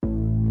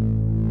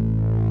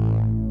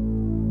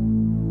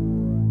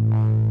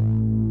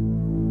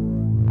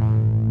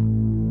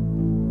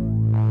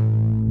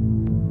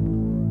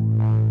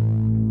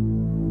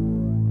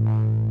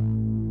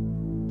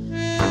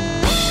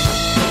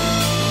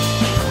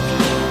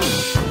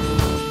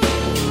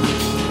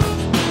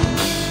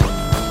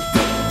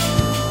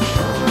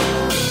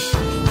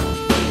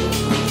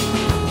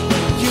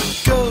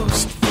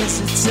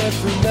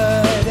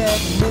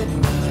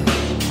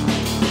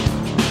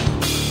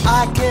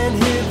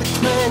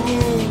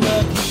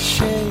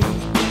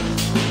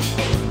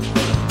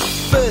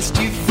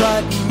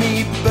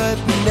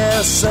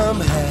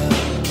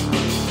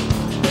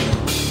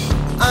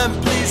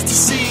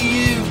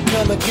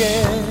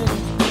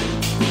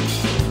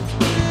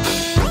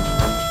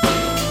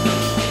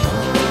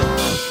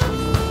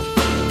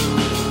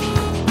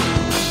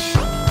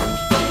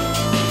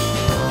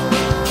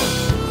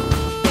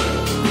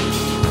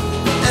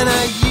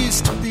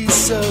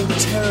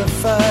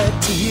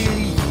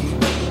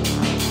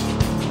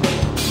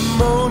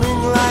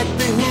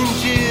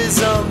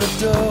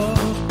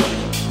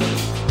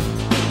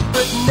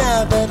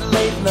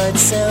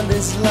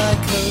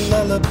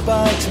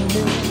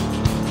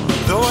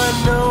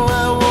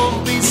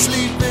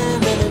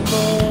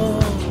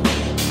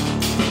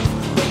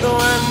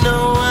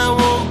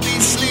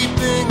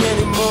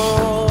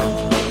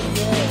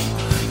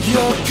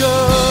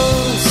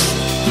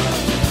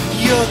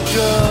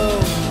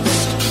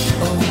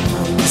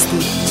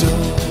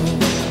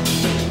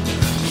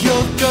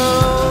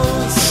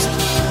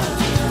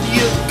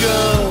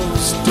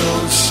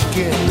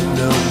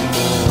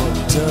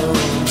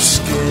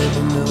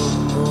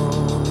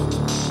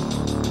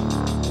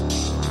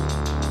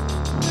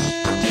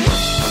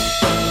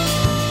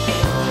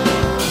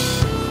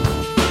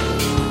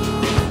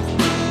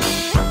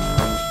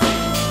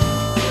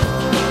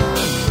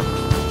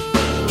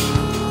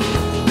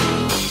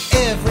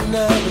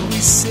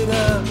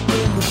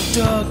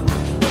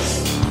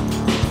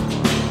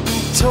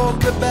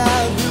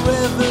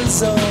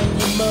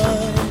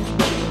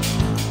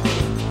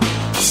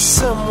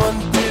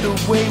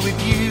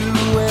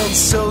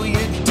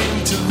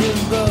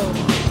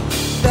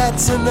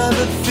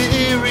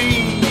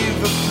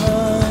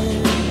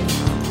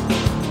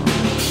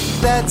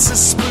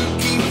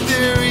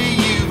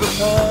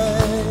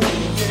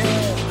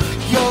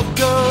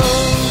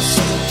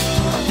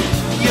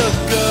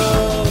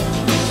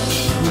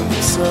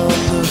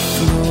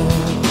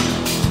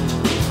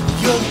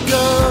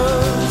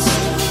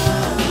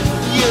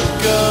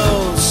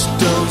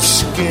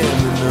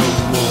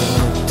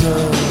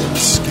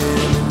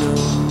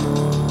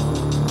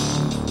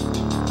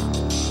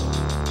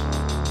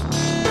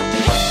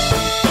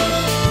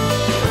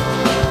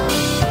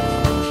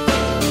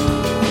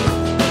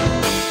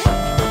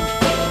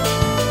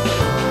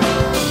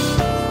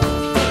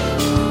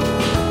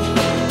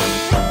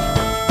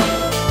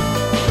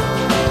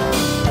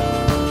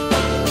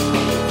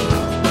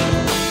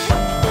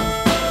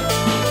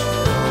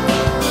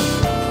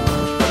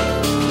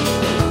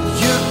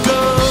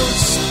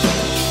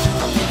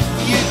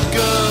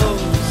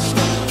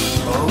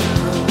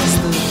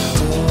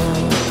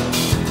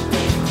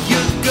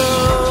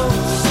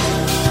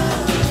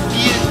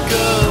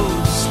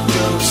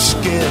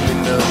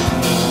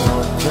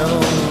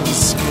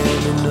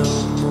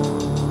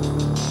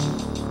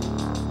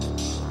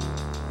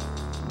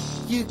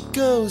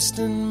 ghost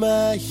in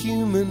my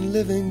human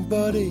living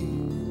body.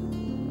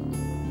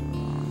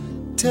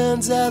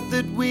 Turns out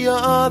that we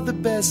are the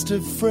best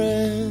of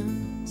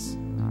friends.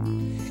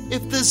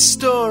 If the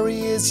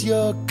story is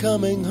you're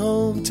coming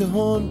home to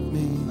haunt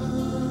me,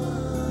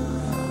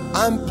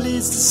 I'm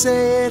pleased to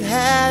say it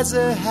has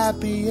a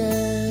happy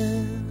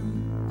end.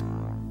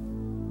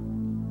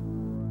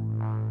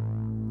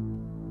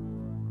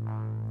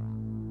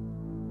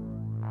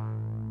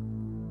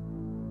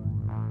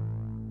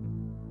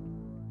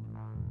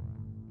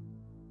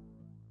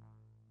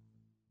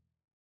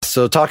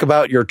 So talk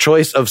about your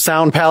choice of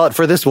sound palette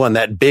for this one,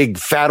 that big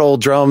fat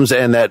old drums,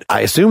 and that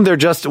I assume they're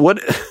just, what,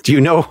 do you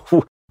know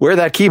where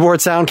that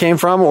keyboard sound came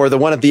from, or the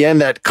one at the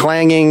end, that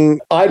clanging?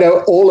 I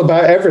know all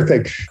about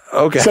everything.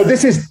 Okay. So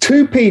this is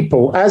two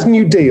people as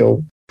New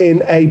Deal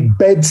in a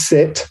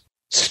bedsit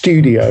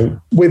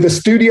studio with a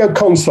studio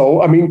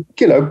console. I mean,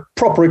 you know,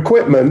 proper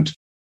equipment.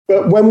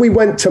 But when we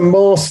went to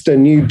master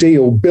New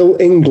Deal, Bill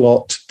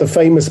Inglot, the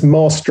famous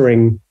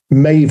mastering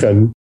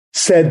maven,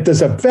 said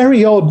there's a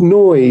very odd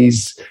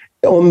noise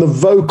on the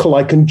vocal.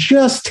 I can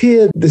just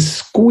hear the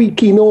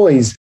squeaky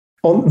noise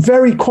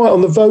very quiet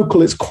on the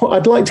vocal. It's quite,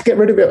 I'd like to get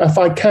rid of it if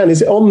I can.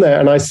 Is it on there?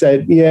 And I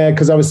said, yeah,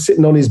 because I was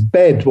sitting on his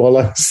bed while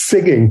I was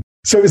singing.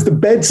 So it was the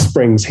bed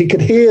springs. He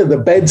could hear the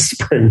bed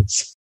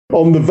springs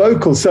on the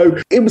vocal. So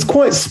it was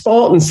quite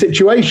Spartan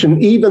situation,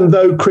 even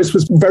though Chris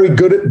was very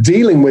good at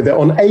dealing with it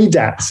on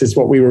ADATs, is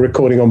what we were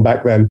recording on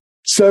back then.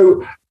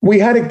 So we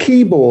had a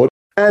keyboard.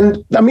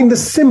 And I mean, the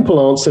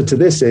simple answer to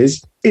this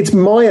is it's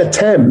my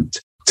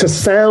attempt to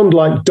sound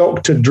like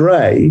Dr.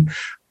 Dre,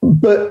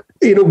 but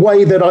in a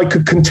way that I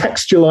could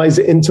contextualize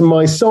it into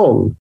my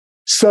song.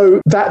 So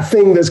that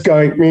thing that's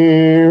going,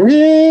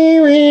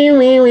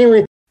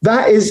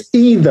 that is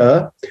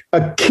either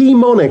a key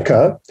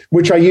moniker,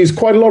 which I use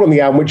quite a lot on the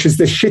album, which is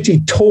this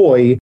shitty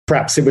toy.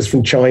 Perhaps it was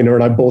from China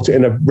and I bought it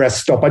in a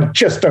rest stop. I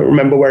just don't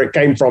remember where it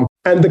came from.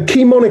 And the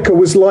key moniker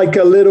was like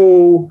a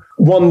little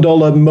 $1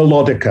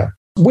 melodica.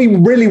 We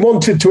really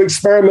wanted to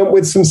experiment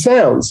with some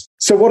sounds.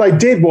 So what I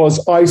did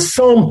was I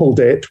sampled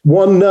it,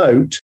 one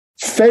note,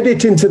 fed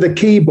it into the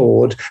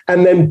keyboard,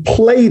 and then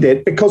played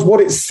it, because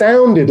what it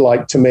sounded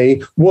like to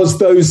me was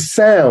those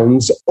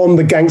sounds on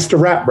the gangster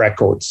rap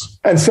records.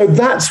 And so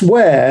that's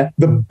where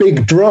the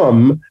big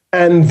drum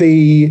and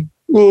the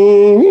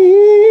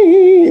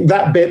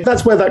that bit,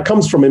 that's where that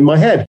comes from in my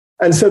head.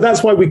 And so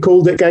that's why we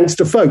called it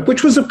Gangster Folk,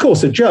 which was, of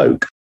course, a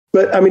joke.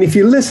 But I mean, if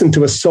you listen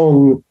to a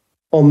song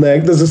on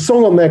there, there's a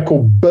song on there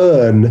called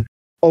Burn,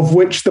 of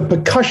which the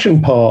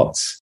percussion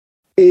parts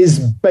is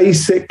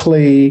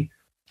basically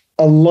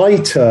a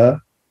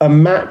lighter, a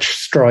match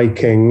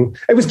striking.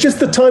 It was just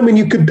the time when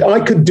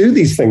I could do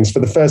these things for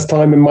the first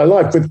time in my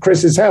life. With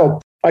Chris's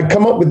help, I'd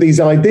come up with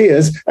these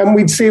ideas and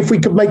we'd see if we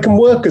could make them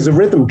work as a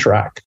rhythm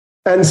track.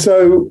 And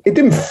so it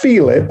didn't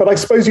feel it, but I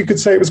suppose you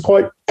could say it was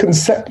quite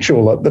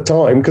conceptual at the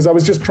time, because I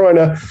was just trying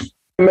to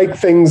make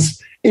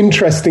things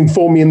interesting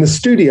for me in the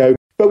studio,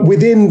 but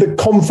within the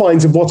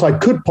confines of what I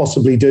could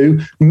possibly do,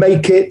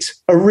 make it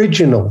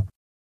original.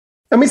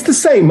 I mean, it's the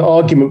same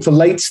argument for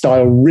late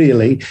style,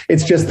 really.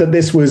 It's just that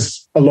this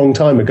was a long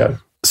time ago.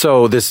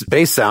 So this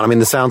bass sound, I mean,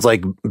 this sounds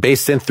like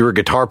bass synth through a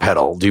guitar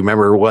pedal. Do you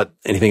remember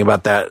anything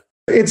about that?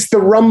 It's the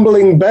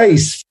rumbling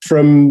bass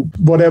from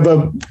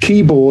whatever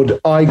keyboard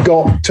I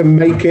got to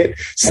make it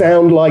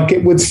sound like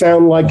it would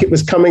sound like it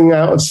was coming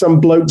out of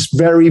some bloke's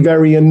very,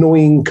 very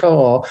annoying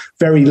car,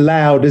 very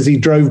loud as he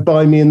drove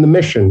by me in the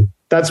Mission.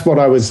 That's what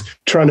I was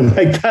trying to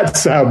make that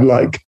sound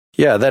like.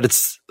 Yeah, that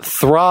it's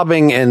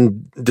throbbing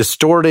and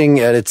distorting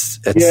at its...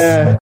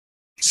 Yeah.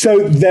 So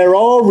there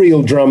are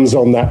real drums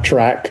on that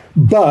track,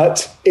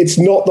 but it's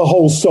not the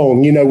whole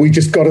song. You know, we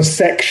just got a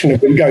section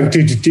of them going,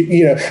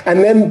 you know,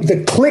 and then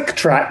the click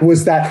track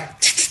was that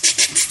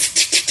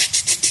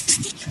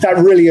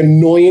really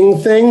annoying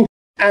thing.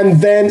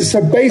 And then,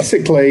 so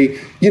basically,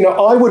 you know,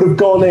 I would have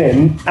gone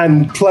in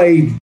and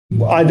played,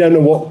 I don't know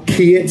what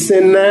key it's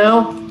in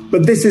now,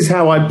 but this is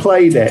how I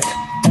played it.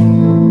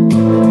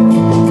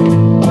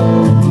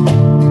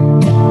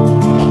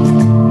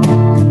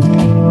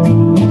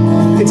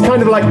 It's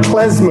kind of like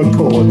klezmer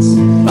chords.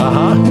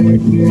 Uh-huh. There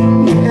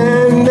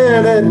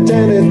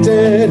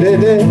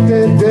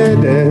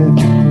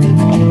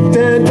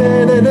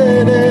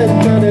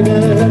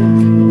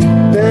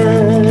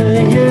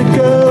you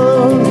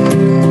go.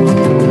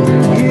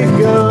 Here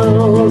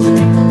goes.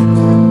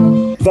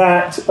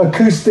 That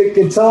acoustic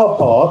guitar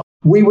part,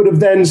 we would have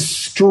then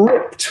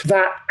stripped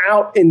that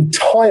out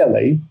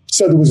entirely.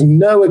 So there was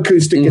no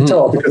acoustic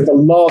guitar, because the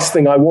last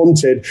thing I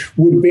wanted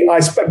would be, I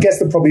guess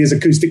there probably is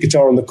acoustic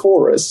guitar on the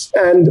chorus.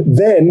 And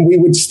then we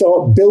would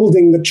start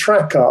building the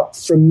track up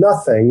from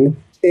nothing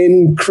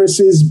in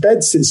Chris's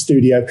bedsit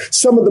studio.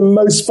 Some of the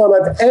most fun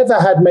I've ever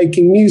had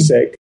making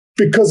music,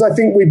 because I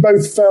think we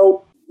both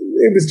felt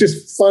it was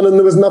just fun and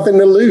there was nothing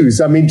to lose.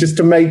 I mean, just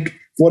to make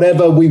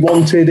whatever we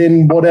wanted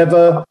in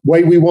whatever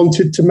way we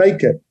wanted to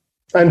make it,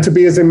 and to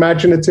be as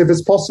imaginative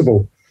as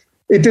possible.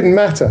 It didn't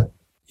matter.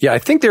 Yeah, I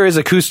think there is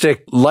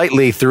acoustic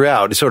lightly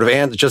throughout, sort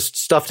of just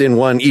stuffed in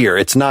one ear.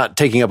 It's not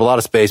taking up a lot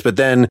of space, but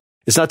then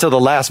It's not till the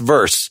last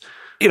verse.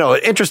 You know,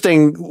 an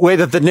interesting way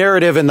that the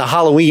narrative and the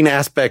Halloween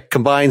aspect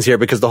combines here,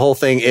 because the whole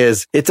thing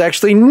is, it's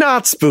actually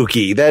not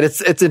spooky. That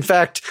it's in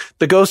fact,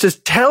 the ghost is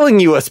telling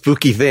you a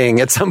spooky thing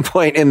at some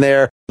point in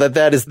there,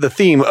 that is the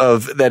theme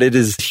of, that it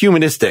is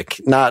humanistic,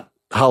 not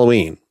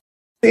Halloween.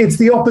 It's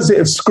the opposite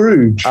of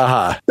Scrooge.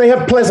 They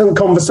have pleasant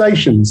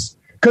conversations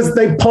because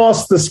they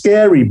pass the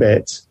scary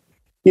bit.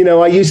 You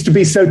know, I used to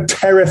be so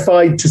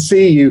terrified to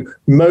see you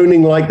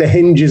moaning like the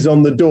hinges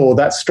on the door.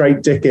 That's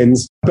straight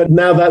Dickens. But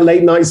now that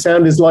late night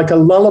sound is like a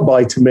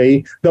lullaby to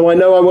me, though I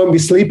know I won't be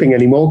sleeping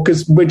anymore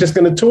because we're just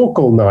going to talk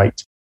all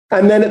night.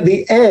 And then at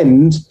the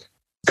end,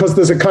 because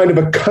there's a kind of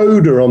a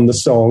coda on the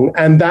song,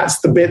 and that's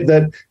the bit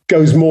that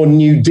goes more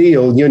New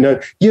Deal, you know,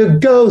 your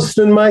ghost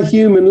and my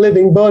human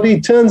living body,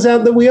 turns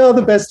out that we are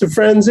the best of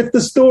friends. If the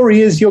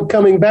story is you're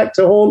coming back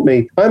to haunt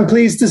me, I'm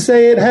pleased to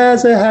say it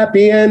has a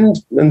happy end.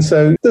 And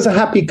so there's a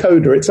happy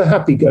coda. It's a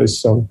happy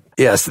ghost song.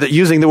 Yes, that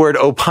using the word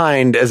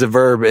opined as a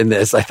verb in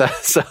this, I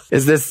thought, so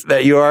is this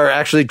that you are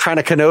actually trying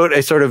to connote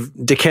a sort of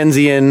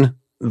Dickensian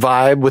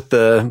vibe with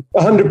the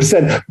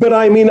 100%. But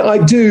I mean,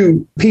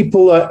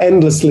 people are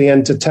endlessly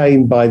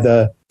entertained by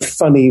the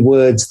funny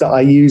words that I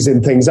use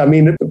in things. I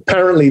mean,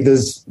 apparently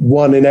there's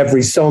one in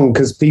every song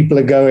because people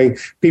are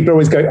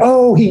always going,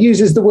 oh, he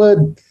uses the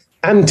word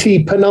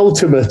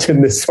anti-penultimate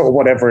in this or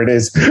whatever it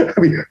is. I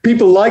mean,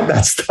 people like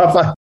that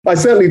stuff. I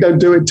certainly don't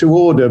do it to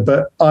order,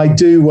 but I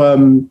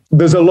do.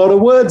 There's a lot of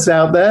words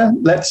out there.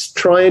 Let's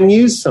try and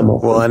use some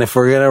of them. Well, and if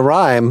we're going to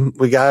rhyme,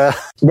 we got to...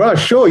 Well,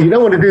 sure. You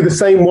don't want to do the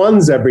same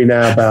ones every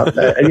now about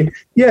that.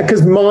 Yeah,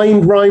 because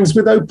mind rhymes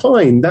with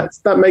opine.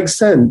 That makes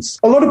sense.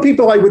 A lot of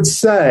people, I would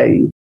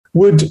say,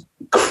 would not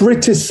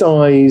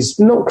criticize,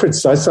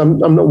 I'm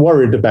not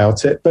worried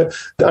about it, and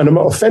I'm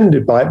not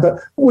offended by it, but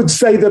would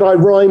say that I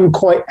rhyme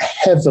quite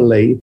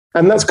heavily.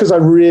 And that's because I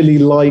really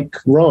like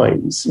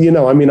rhymes. You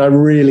know, I mean, I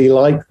really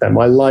like them.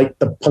 I like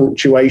the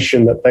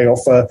punctuation that they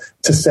offer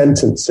to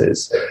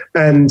sentences.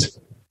 And,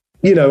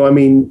 you know, I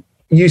mean,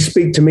 you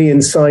speak to me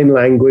in sign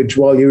language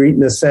while you're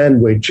eating a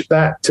sandwich.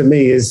 That to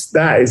me is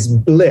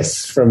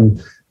bliss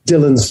from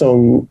Dylan's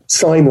song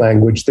Sign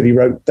Language that he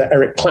wrote, the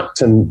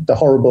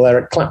horrible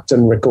Eric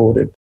Clapton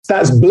recorded.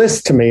 That's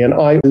bliss to me. And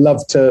I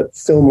love to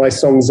fill my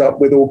songs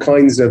up with all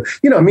kinds of,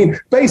 you know, I mean,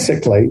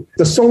 basically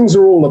the songs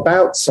are all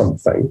about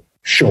something.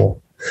 Sure.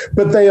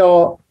 But they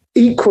are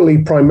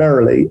equally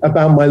primarily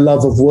about my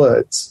love of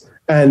words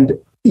and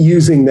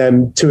using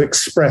them to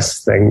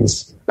express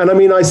things. And I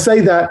mean, I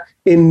say that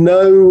in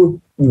no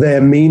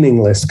they're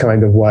meaningless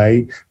kind of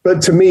way,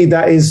 but to me,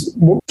 that is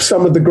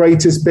some of the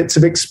greatest bits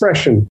of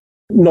expression,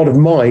 not of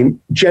mine,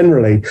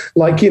 generally.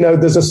 Like, you know,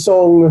 there's a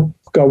song,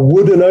 got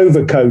Wooden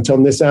Overcoat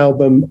on this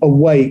album,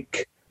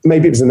 Awake.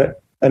 Maybe it was an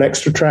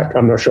extra track,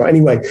 I'm not sure.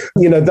 Anyway,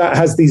 you know, that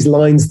has these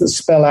lines that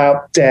spell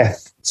out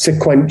death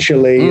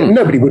sequentially. And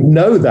nobody would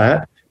know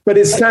that, but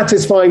it's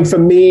satisfying for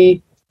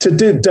me to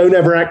do. Don't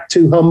ever act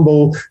too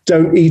humble.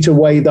 Don't eat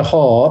away the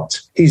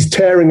heart. He's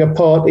tearing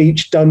apart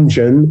each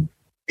dungeon.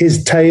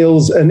 His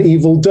tail's an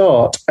evil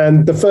dart.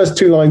 And the first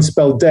two lines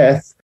spell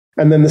death,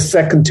 and then the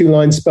second two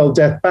lines spell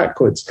death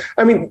backwards.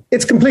 I mean,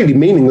 it's completely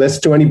meaningless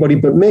to anybody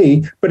but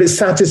me, but it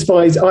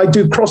satisfies. I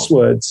do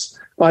crosswords.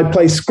 I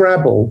play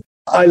Scrabble.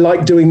 I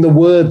like doing the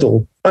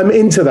Wordle. I'm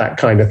into that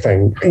kind of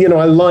thing. You know,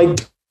 I like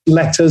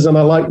letters and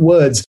I like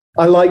words.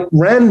 I like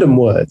random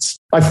words.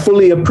 I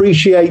fully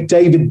appreciate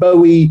David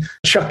Bowie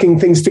chucking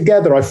things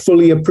together. I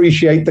fully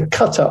appreciate the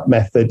cut-up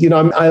method. You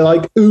know, I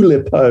like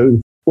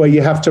Oulipo, where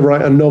you have to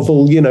write a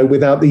novel, you know,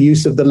 without the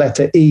use of the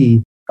letter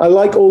E. I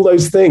like all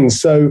those things.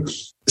 So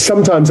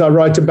sometimes I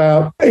write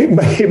about,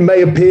 it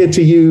may appear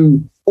to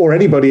you or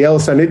anybody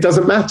else, and it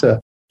doesn't matter,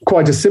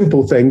 quite a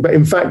simple thing. But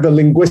in fact, the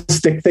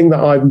linguistic thing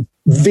that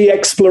the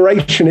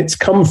exploration it's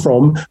come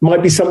from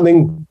might be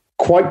something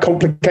quite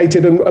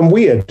complicated and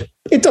weird.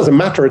 It doesn't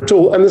matter at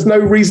all. And there's no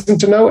reason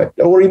to know it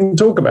or even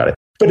talk about it.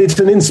 But it's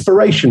an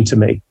inspiration to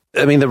me.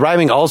 I mean, the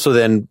rhyming also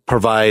then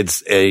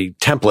provides a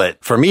template.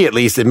 For me, at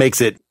least, it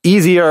makes it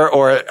easier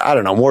or, I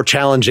don't know, more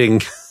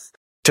challenging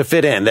to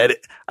fit in.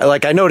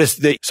 I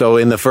noticed that. So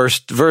in the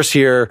first verse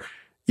here,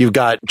 you've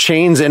got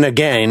chains and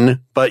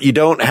again, but you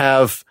don't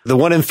have the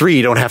 1 and 3,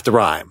 you don't have to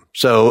rhyme.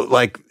 So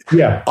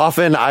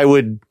often I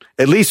would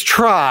at least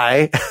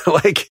try,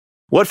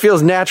 what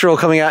feels natural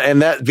coming out.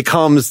 And that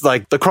becomes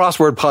like the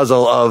crossword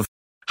puzzle of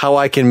how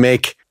I can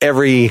make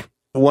every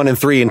 1 and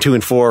 3 and 2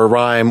 and 4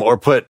 rhyme or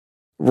put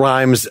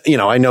rhymes. You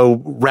know, I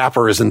know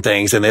rappers and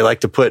things, and they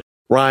like to put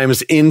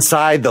rhymes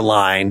inside the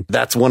line.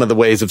 That's one of the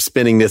ways of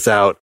spinning this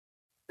out.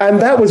 And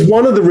that was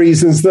one of the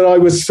reasons that I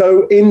was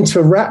so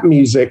into rap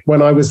music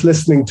when I was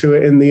listening to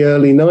it in the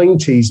early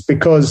 90s,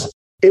 because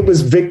it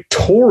was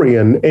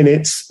Victorian in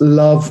its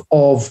love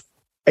of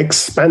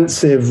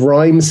expansive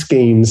rhyme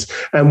schemes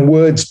and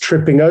words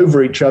tripping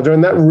over each other.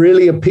 And that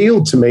really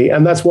appealed to me.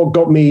 And that's what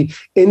got me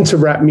into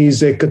rap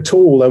music at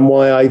all, and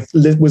why I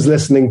was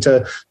listening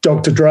to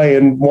Dr. Dre,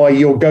 and why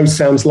Your Ghost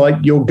sounds like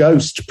Your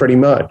Ghost pretty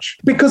much.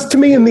 Because to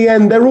me, in the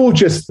end, they're all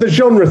just the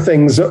genre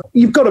things.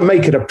 You've got to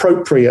make it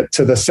appropriate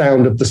to the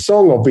sound of the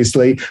song,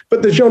 obviously,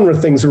 but the genre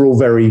things are all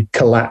very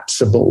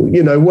collapsible,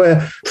 you know,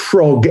 where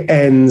prog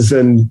ends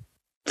and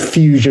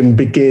fusion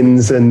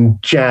begins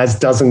and jazz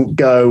doesn't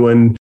go,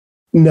 and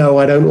no,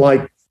 I don't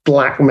like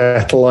black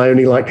metal, I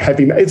only like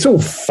heavy metal. It's all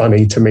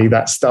funny to me,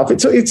 that stuff.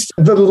 It's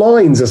the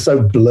lines are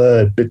so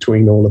blurred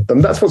between all of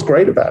them. That's what's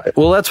great about it.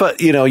 Well, that's what,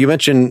 you know, you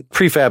mentioned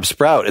Prefab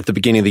Sprout at the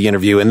beginning of the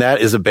interview, and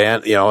that is a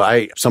band, you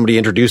know, somebody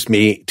introduced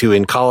me to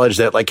in college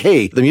that, like,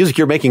 hey, the music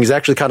you're making is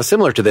actually kind of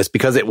similar to this,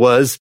 because it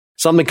was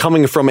something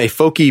coming from a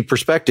folky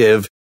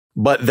perspective,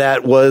 but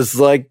that was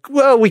like,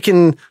 well, we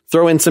can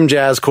throw in some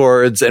jazz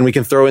chords and we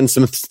can throw in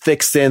some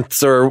thick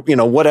synths or, you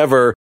know,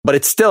 whatever, but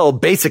it's still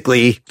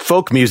basically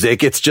folk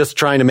music. It's just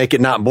trying to make it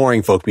not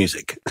boring folk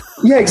music.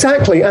 Yeah,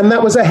 exactly. And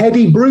that was a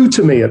heady brew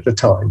to me at the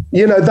time.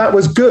 You know, that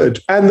was good.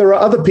 And there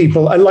are other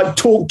people, and like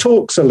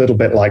Talk's a little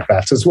bit like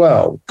that as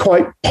well,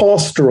 quite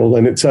pastoral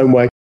in its own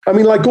way. I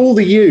mean, like All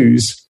the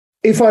U's,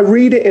 if I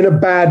read it in a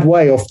bad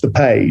way off the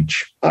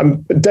page,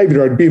 David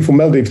wrote a beautiful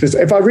melody for this.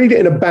 If I read it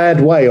in a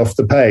bad way off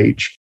the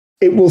page,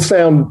 it will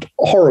sound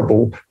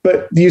horrible.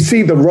 But you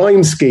see, the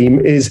rhyme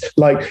scheme is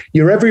like,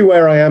 you're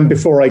everywhere I am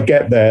before I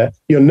get there.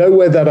 You're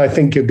nowhere that I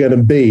think you're going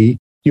to be.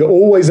 You're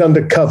always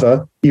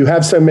undercover. You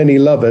have so many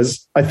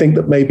lovers. I think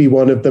that maybe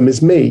one of them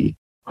is me.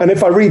 And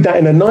if I read that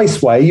in a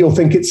nice way, you'll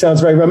think it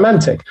sounds very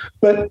romantic.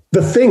 But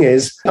the thing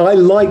is, I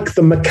like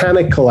the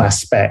mechanical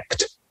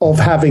aspect of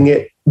having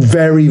it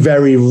very,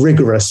 very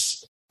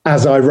rigorous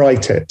as I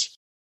write it.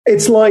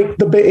 It's like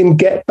the bit in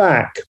Get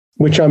Back,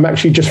 which I'm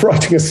actually just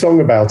writing a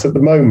song about at the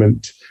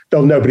moment.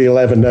 Though nobody will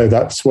ever know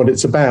that's what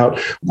it's about.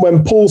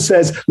 When Paul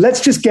says, let's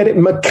just get it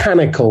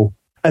mechanical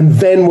and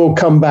then we'll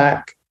come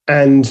back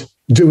and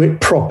do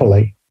it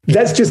properly.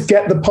 Let's just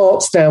get the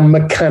parts down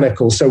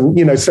mechanical. So,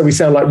 you know, so we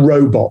sound like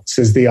robots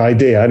is the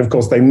idea. And of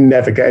course, they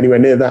never get anywhere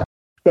near that.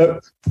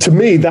 But to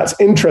me, that's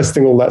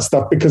interesting, all that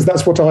stuff, because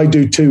that's what I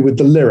do too with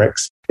the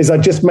lyrics, is I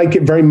just make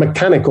it very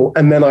mechanical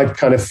and then I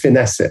kind of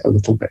finesse it a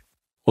little bit.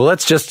 Well,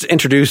 let's just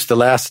introduce the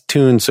last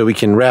tune so we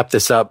can wrap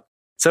this up.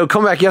 So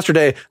Come Back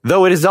Yesterday,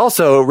 though it is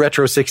also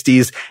retro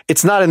 60s,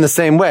 it's not in the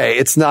same way.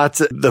 It's not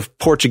the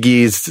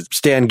Portuguese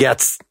Stan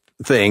Getz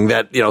thing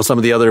that, you know, some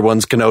of the other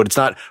ones connote. It's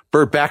not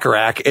Burt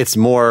Bacharach. It's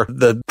more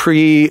the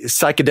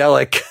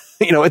pre-psychedelic,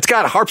 you know, it's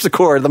got a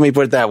harpsichord. Let me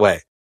put it that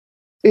way.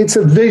 It's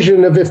a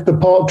vision of if the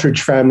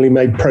Partridge Family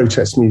made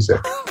protest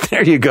music.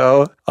 There you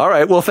go. All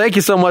right. Well, thank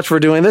you so much for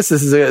doing this.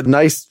 This is a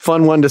nice,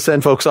 fun one to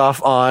send folks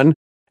off on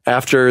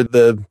after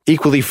the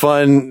equally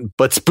fun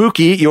but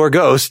spooky Your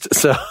Ghost.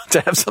 So to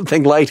have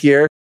something light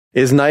here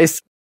is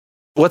nice.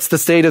 What's the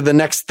state of the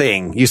next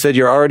thing? You said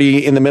you're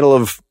already in the middle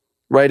of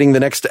writing the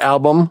next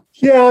album?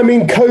 Yeah, I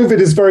mean, COVID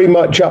has very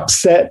much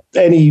upset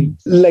any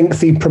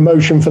lengthy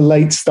promotion for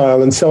Late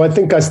Style. And so I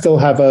think I still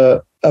have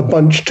a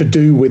bunch to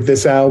do with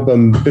this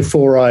album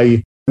before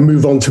I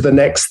move on to the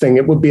next thing.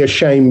 It would be a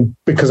shame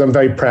because I'm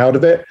very proud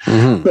of it.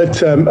 Mm-hmm.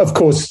 But of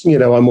course, you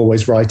know, I'm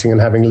always writing and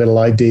having little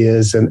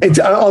ideas. And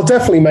I'll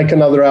definitely make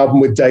another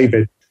album with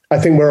David. I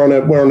think we're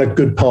on a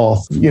good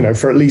path, you know,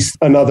 for at least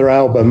another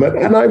album.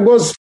 And there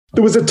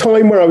was a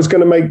time where I was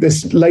going to make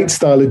this Late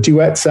Style a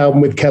duets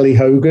album with Kelly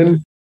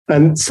Hogan.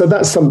 And so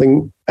that's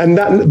something, and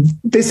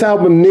this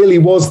album nearly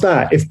was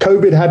that. If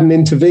COVID hadn't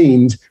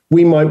intervened,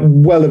 we might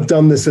well have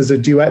done this as a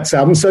duets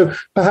album. So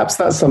perhaps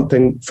that's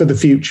something for the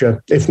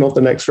future, if not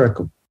the next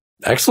record.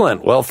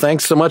 Excellent. Well,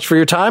 thanks so much for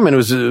your time. And it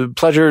was a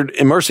pleasure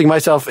immersing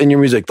myself in your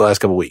music the last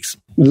couple of weeks.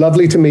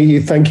 Lovely to meet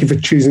you. Thank you for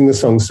choosing the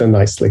song so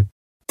nicely.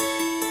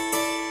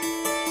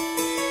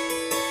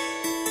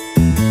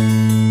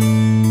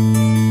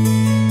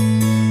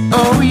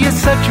 Oh, you're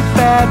such a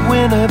bad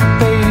winner,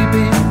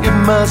 baby. It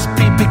must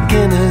be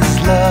beginner's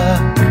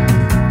luck.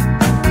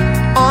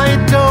 I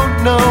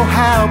don't know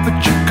how,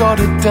 but you got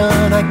it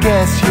done. I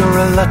guess you're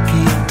a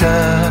lucky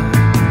duck.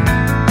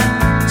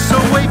 So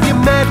wave your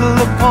medal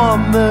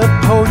upon the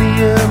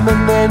podium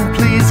and then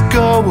please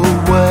go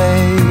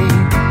away.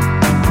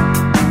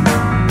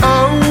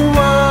 Oh,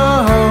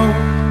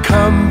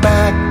 come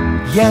back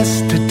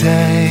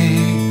yesterday.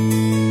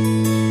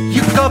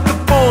 You got the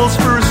balls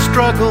for a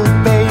struggle,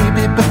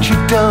 baby, but you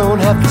don't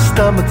have the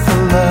stomach for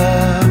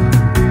love.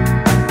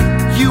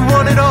 You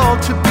want it all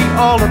to be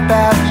all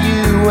about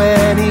you,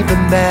 and even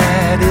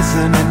that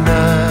isn't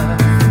enough.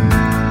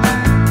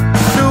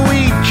 So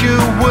eat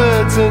your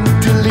words and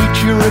delete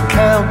your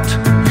account.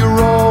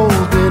 You're old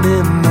and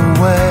in the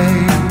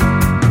way.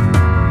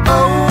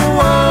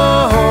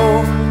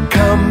 Oh,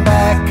 come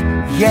back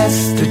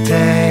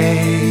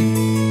yesterday.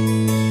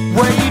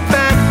 Way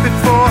back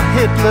before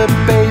Hitler,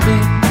 baby,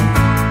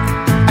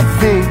 I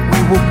think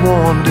we were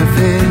warned of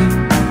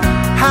it.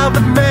 How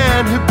the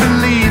man who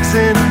believes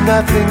in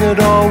nothing at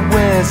all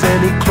wears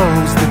any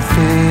clothes that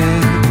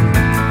fit.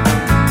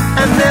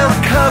 And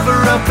they'll cover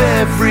up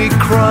every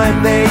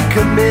crime they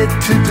commit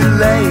to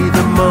delay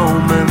the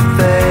moment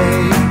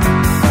they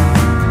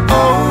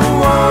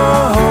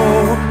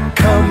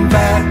come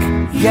back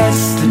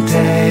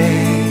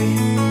yesterday.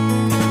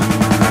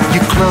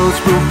 Your clothes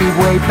will be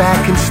way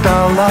back in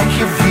style like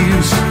your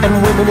views, and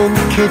women in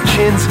the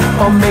kitchens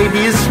or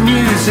maybe as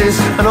muses,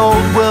 and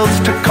old worlds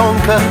to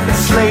conquer and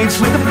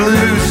slaves with the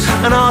blues,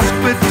 and ask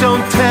but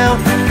don't tell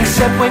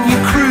except when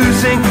you're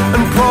cruising,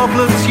 and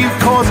problems you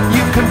cause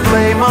you can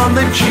blame on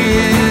the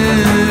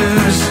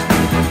Jews.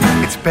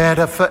 It's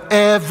better for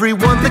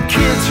everyone. The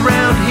kids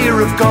round here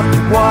have got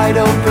wide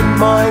open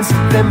minds,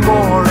 they're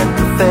more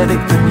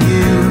empathetic than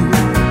you.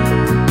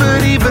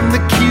 But even the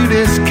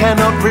cutest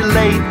cannot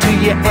relate to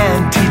your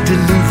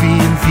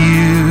antediluvian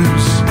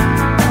views.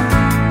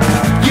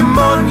 Your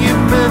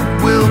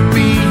monument will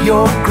be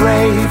your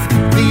grave,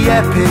 the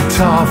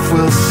epitaph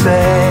will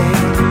say,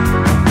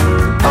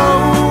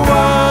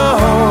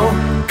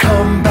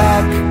 come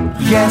back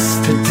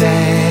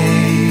yesterday.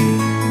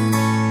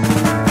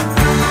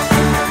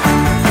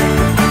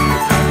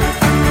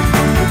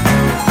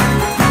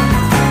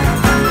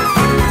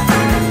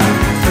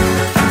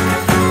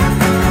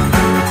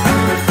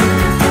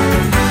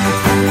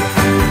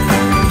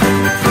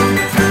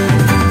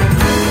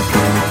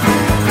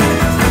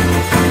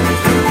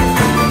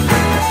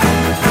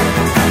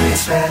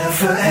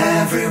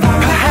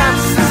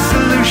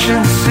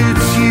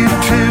 Suits you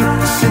too,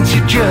 since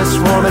you just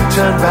want to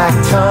turn back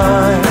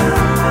time.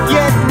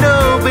 Yet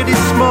nobody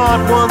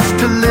smart wants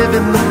to live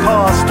in the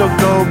past or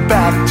go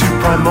back to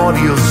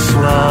primordial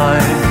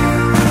slime.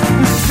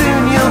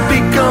 Soon you'll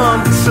be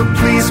gone, so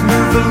please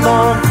move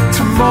along.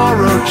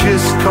 Tomorrow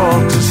just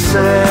called to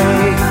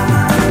say,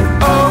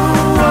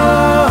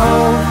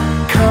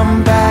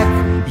 come back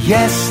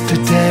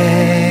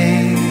yesterday.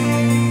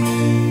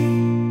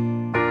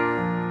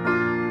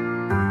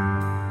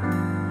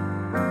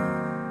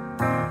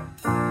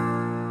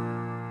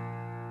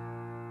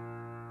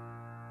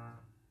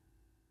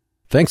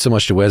 Thanks so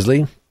much to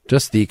Wesley.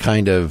 Just the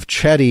kind of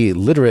chatty,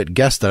 literate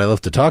guest that I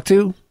love to talk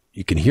to.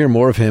 You can hear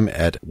more of him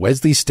at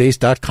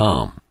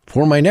wesleystace.com.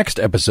 For my next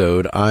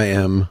episode, I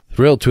am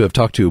thrilled to have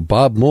talked to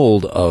Bob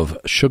Mould of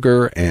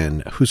Sugar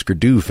and Husker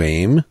Du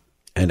fame.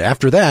 And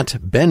after that,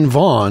 Ben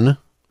Vaughn,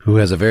 who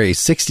has a very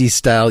 60s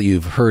style.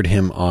 You've heard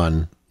him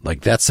on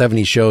like That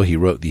 70s Show. He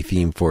wrote the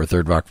theme for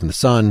Third Rock from the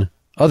Sun,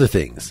 other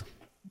things.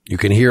 You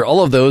can hear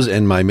all of those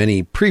and my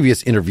many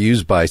previous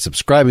interviews by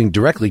subscribing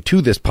directly to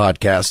this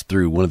podcast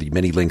through one of the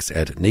many links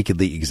at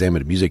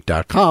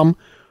nakedlyexaminedmusic.com,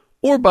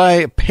 or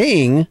by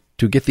paying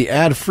to get the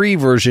ad-free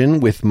version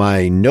with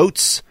my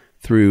notes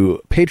through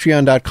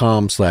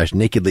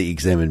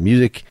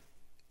patreon.com/nakedlyexaminedmusic.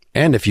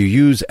 And if you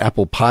use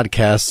Apple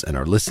Podcasts and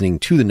are listening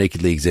to the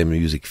Nakedly Examined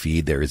Music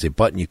feed, there is a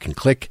button you can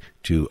click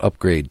to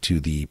upgrade to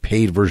the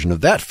paid version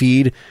of that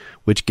feed,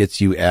 which gets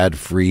you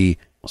ad-free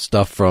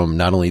stuff from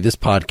not only this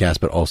podcast,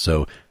 but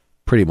also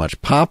pretty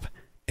much pop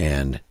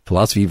and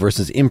Philosophy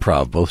versus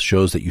Improv, both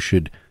shows that you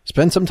should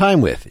spend some time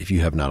with if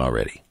you have not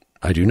already.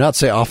 I do not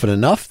say often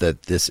enough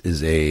that this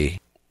is a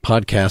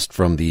podcast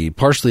from the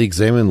Partially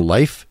Examined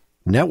Life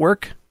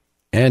Network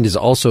and is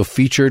also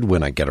featured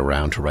when I get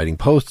around to writing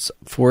posts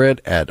for it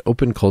at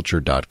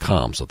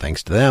openculture.com. So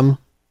thanks to them.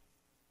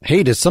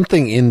 Hey, does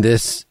something in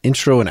this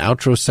intro and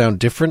outro sound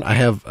different? I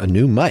have a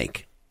new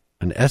mic.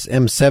 An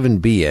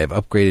SM7B I've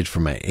upgraded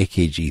from my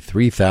AKG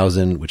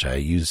 3000, which I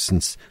used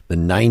since the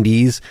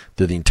 90s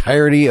through the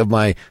entirety of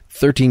my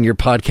 13-year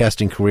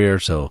podcasting career,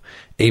 so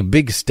a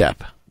big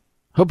step.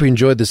 Hope you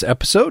enjoyed this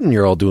episode and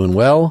you're all doing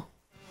well.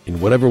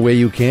 In whatever way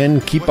you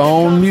can, keep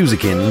on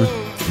musicking.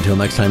 Until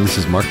next time, this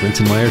is Mark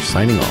Lintonmeyer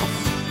signing off.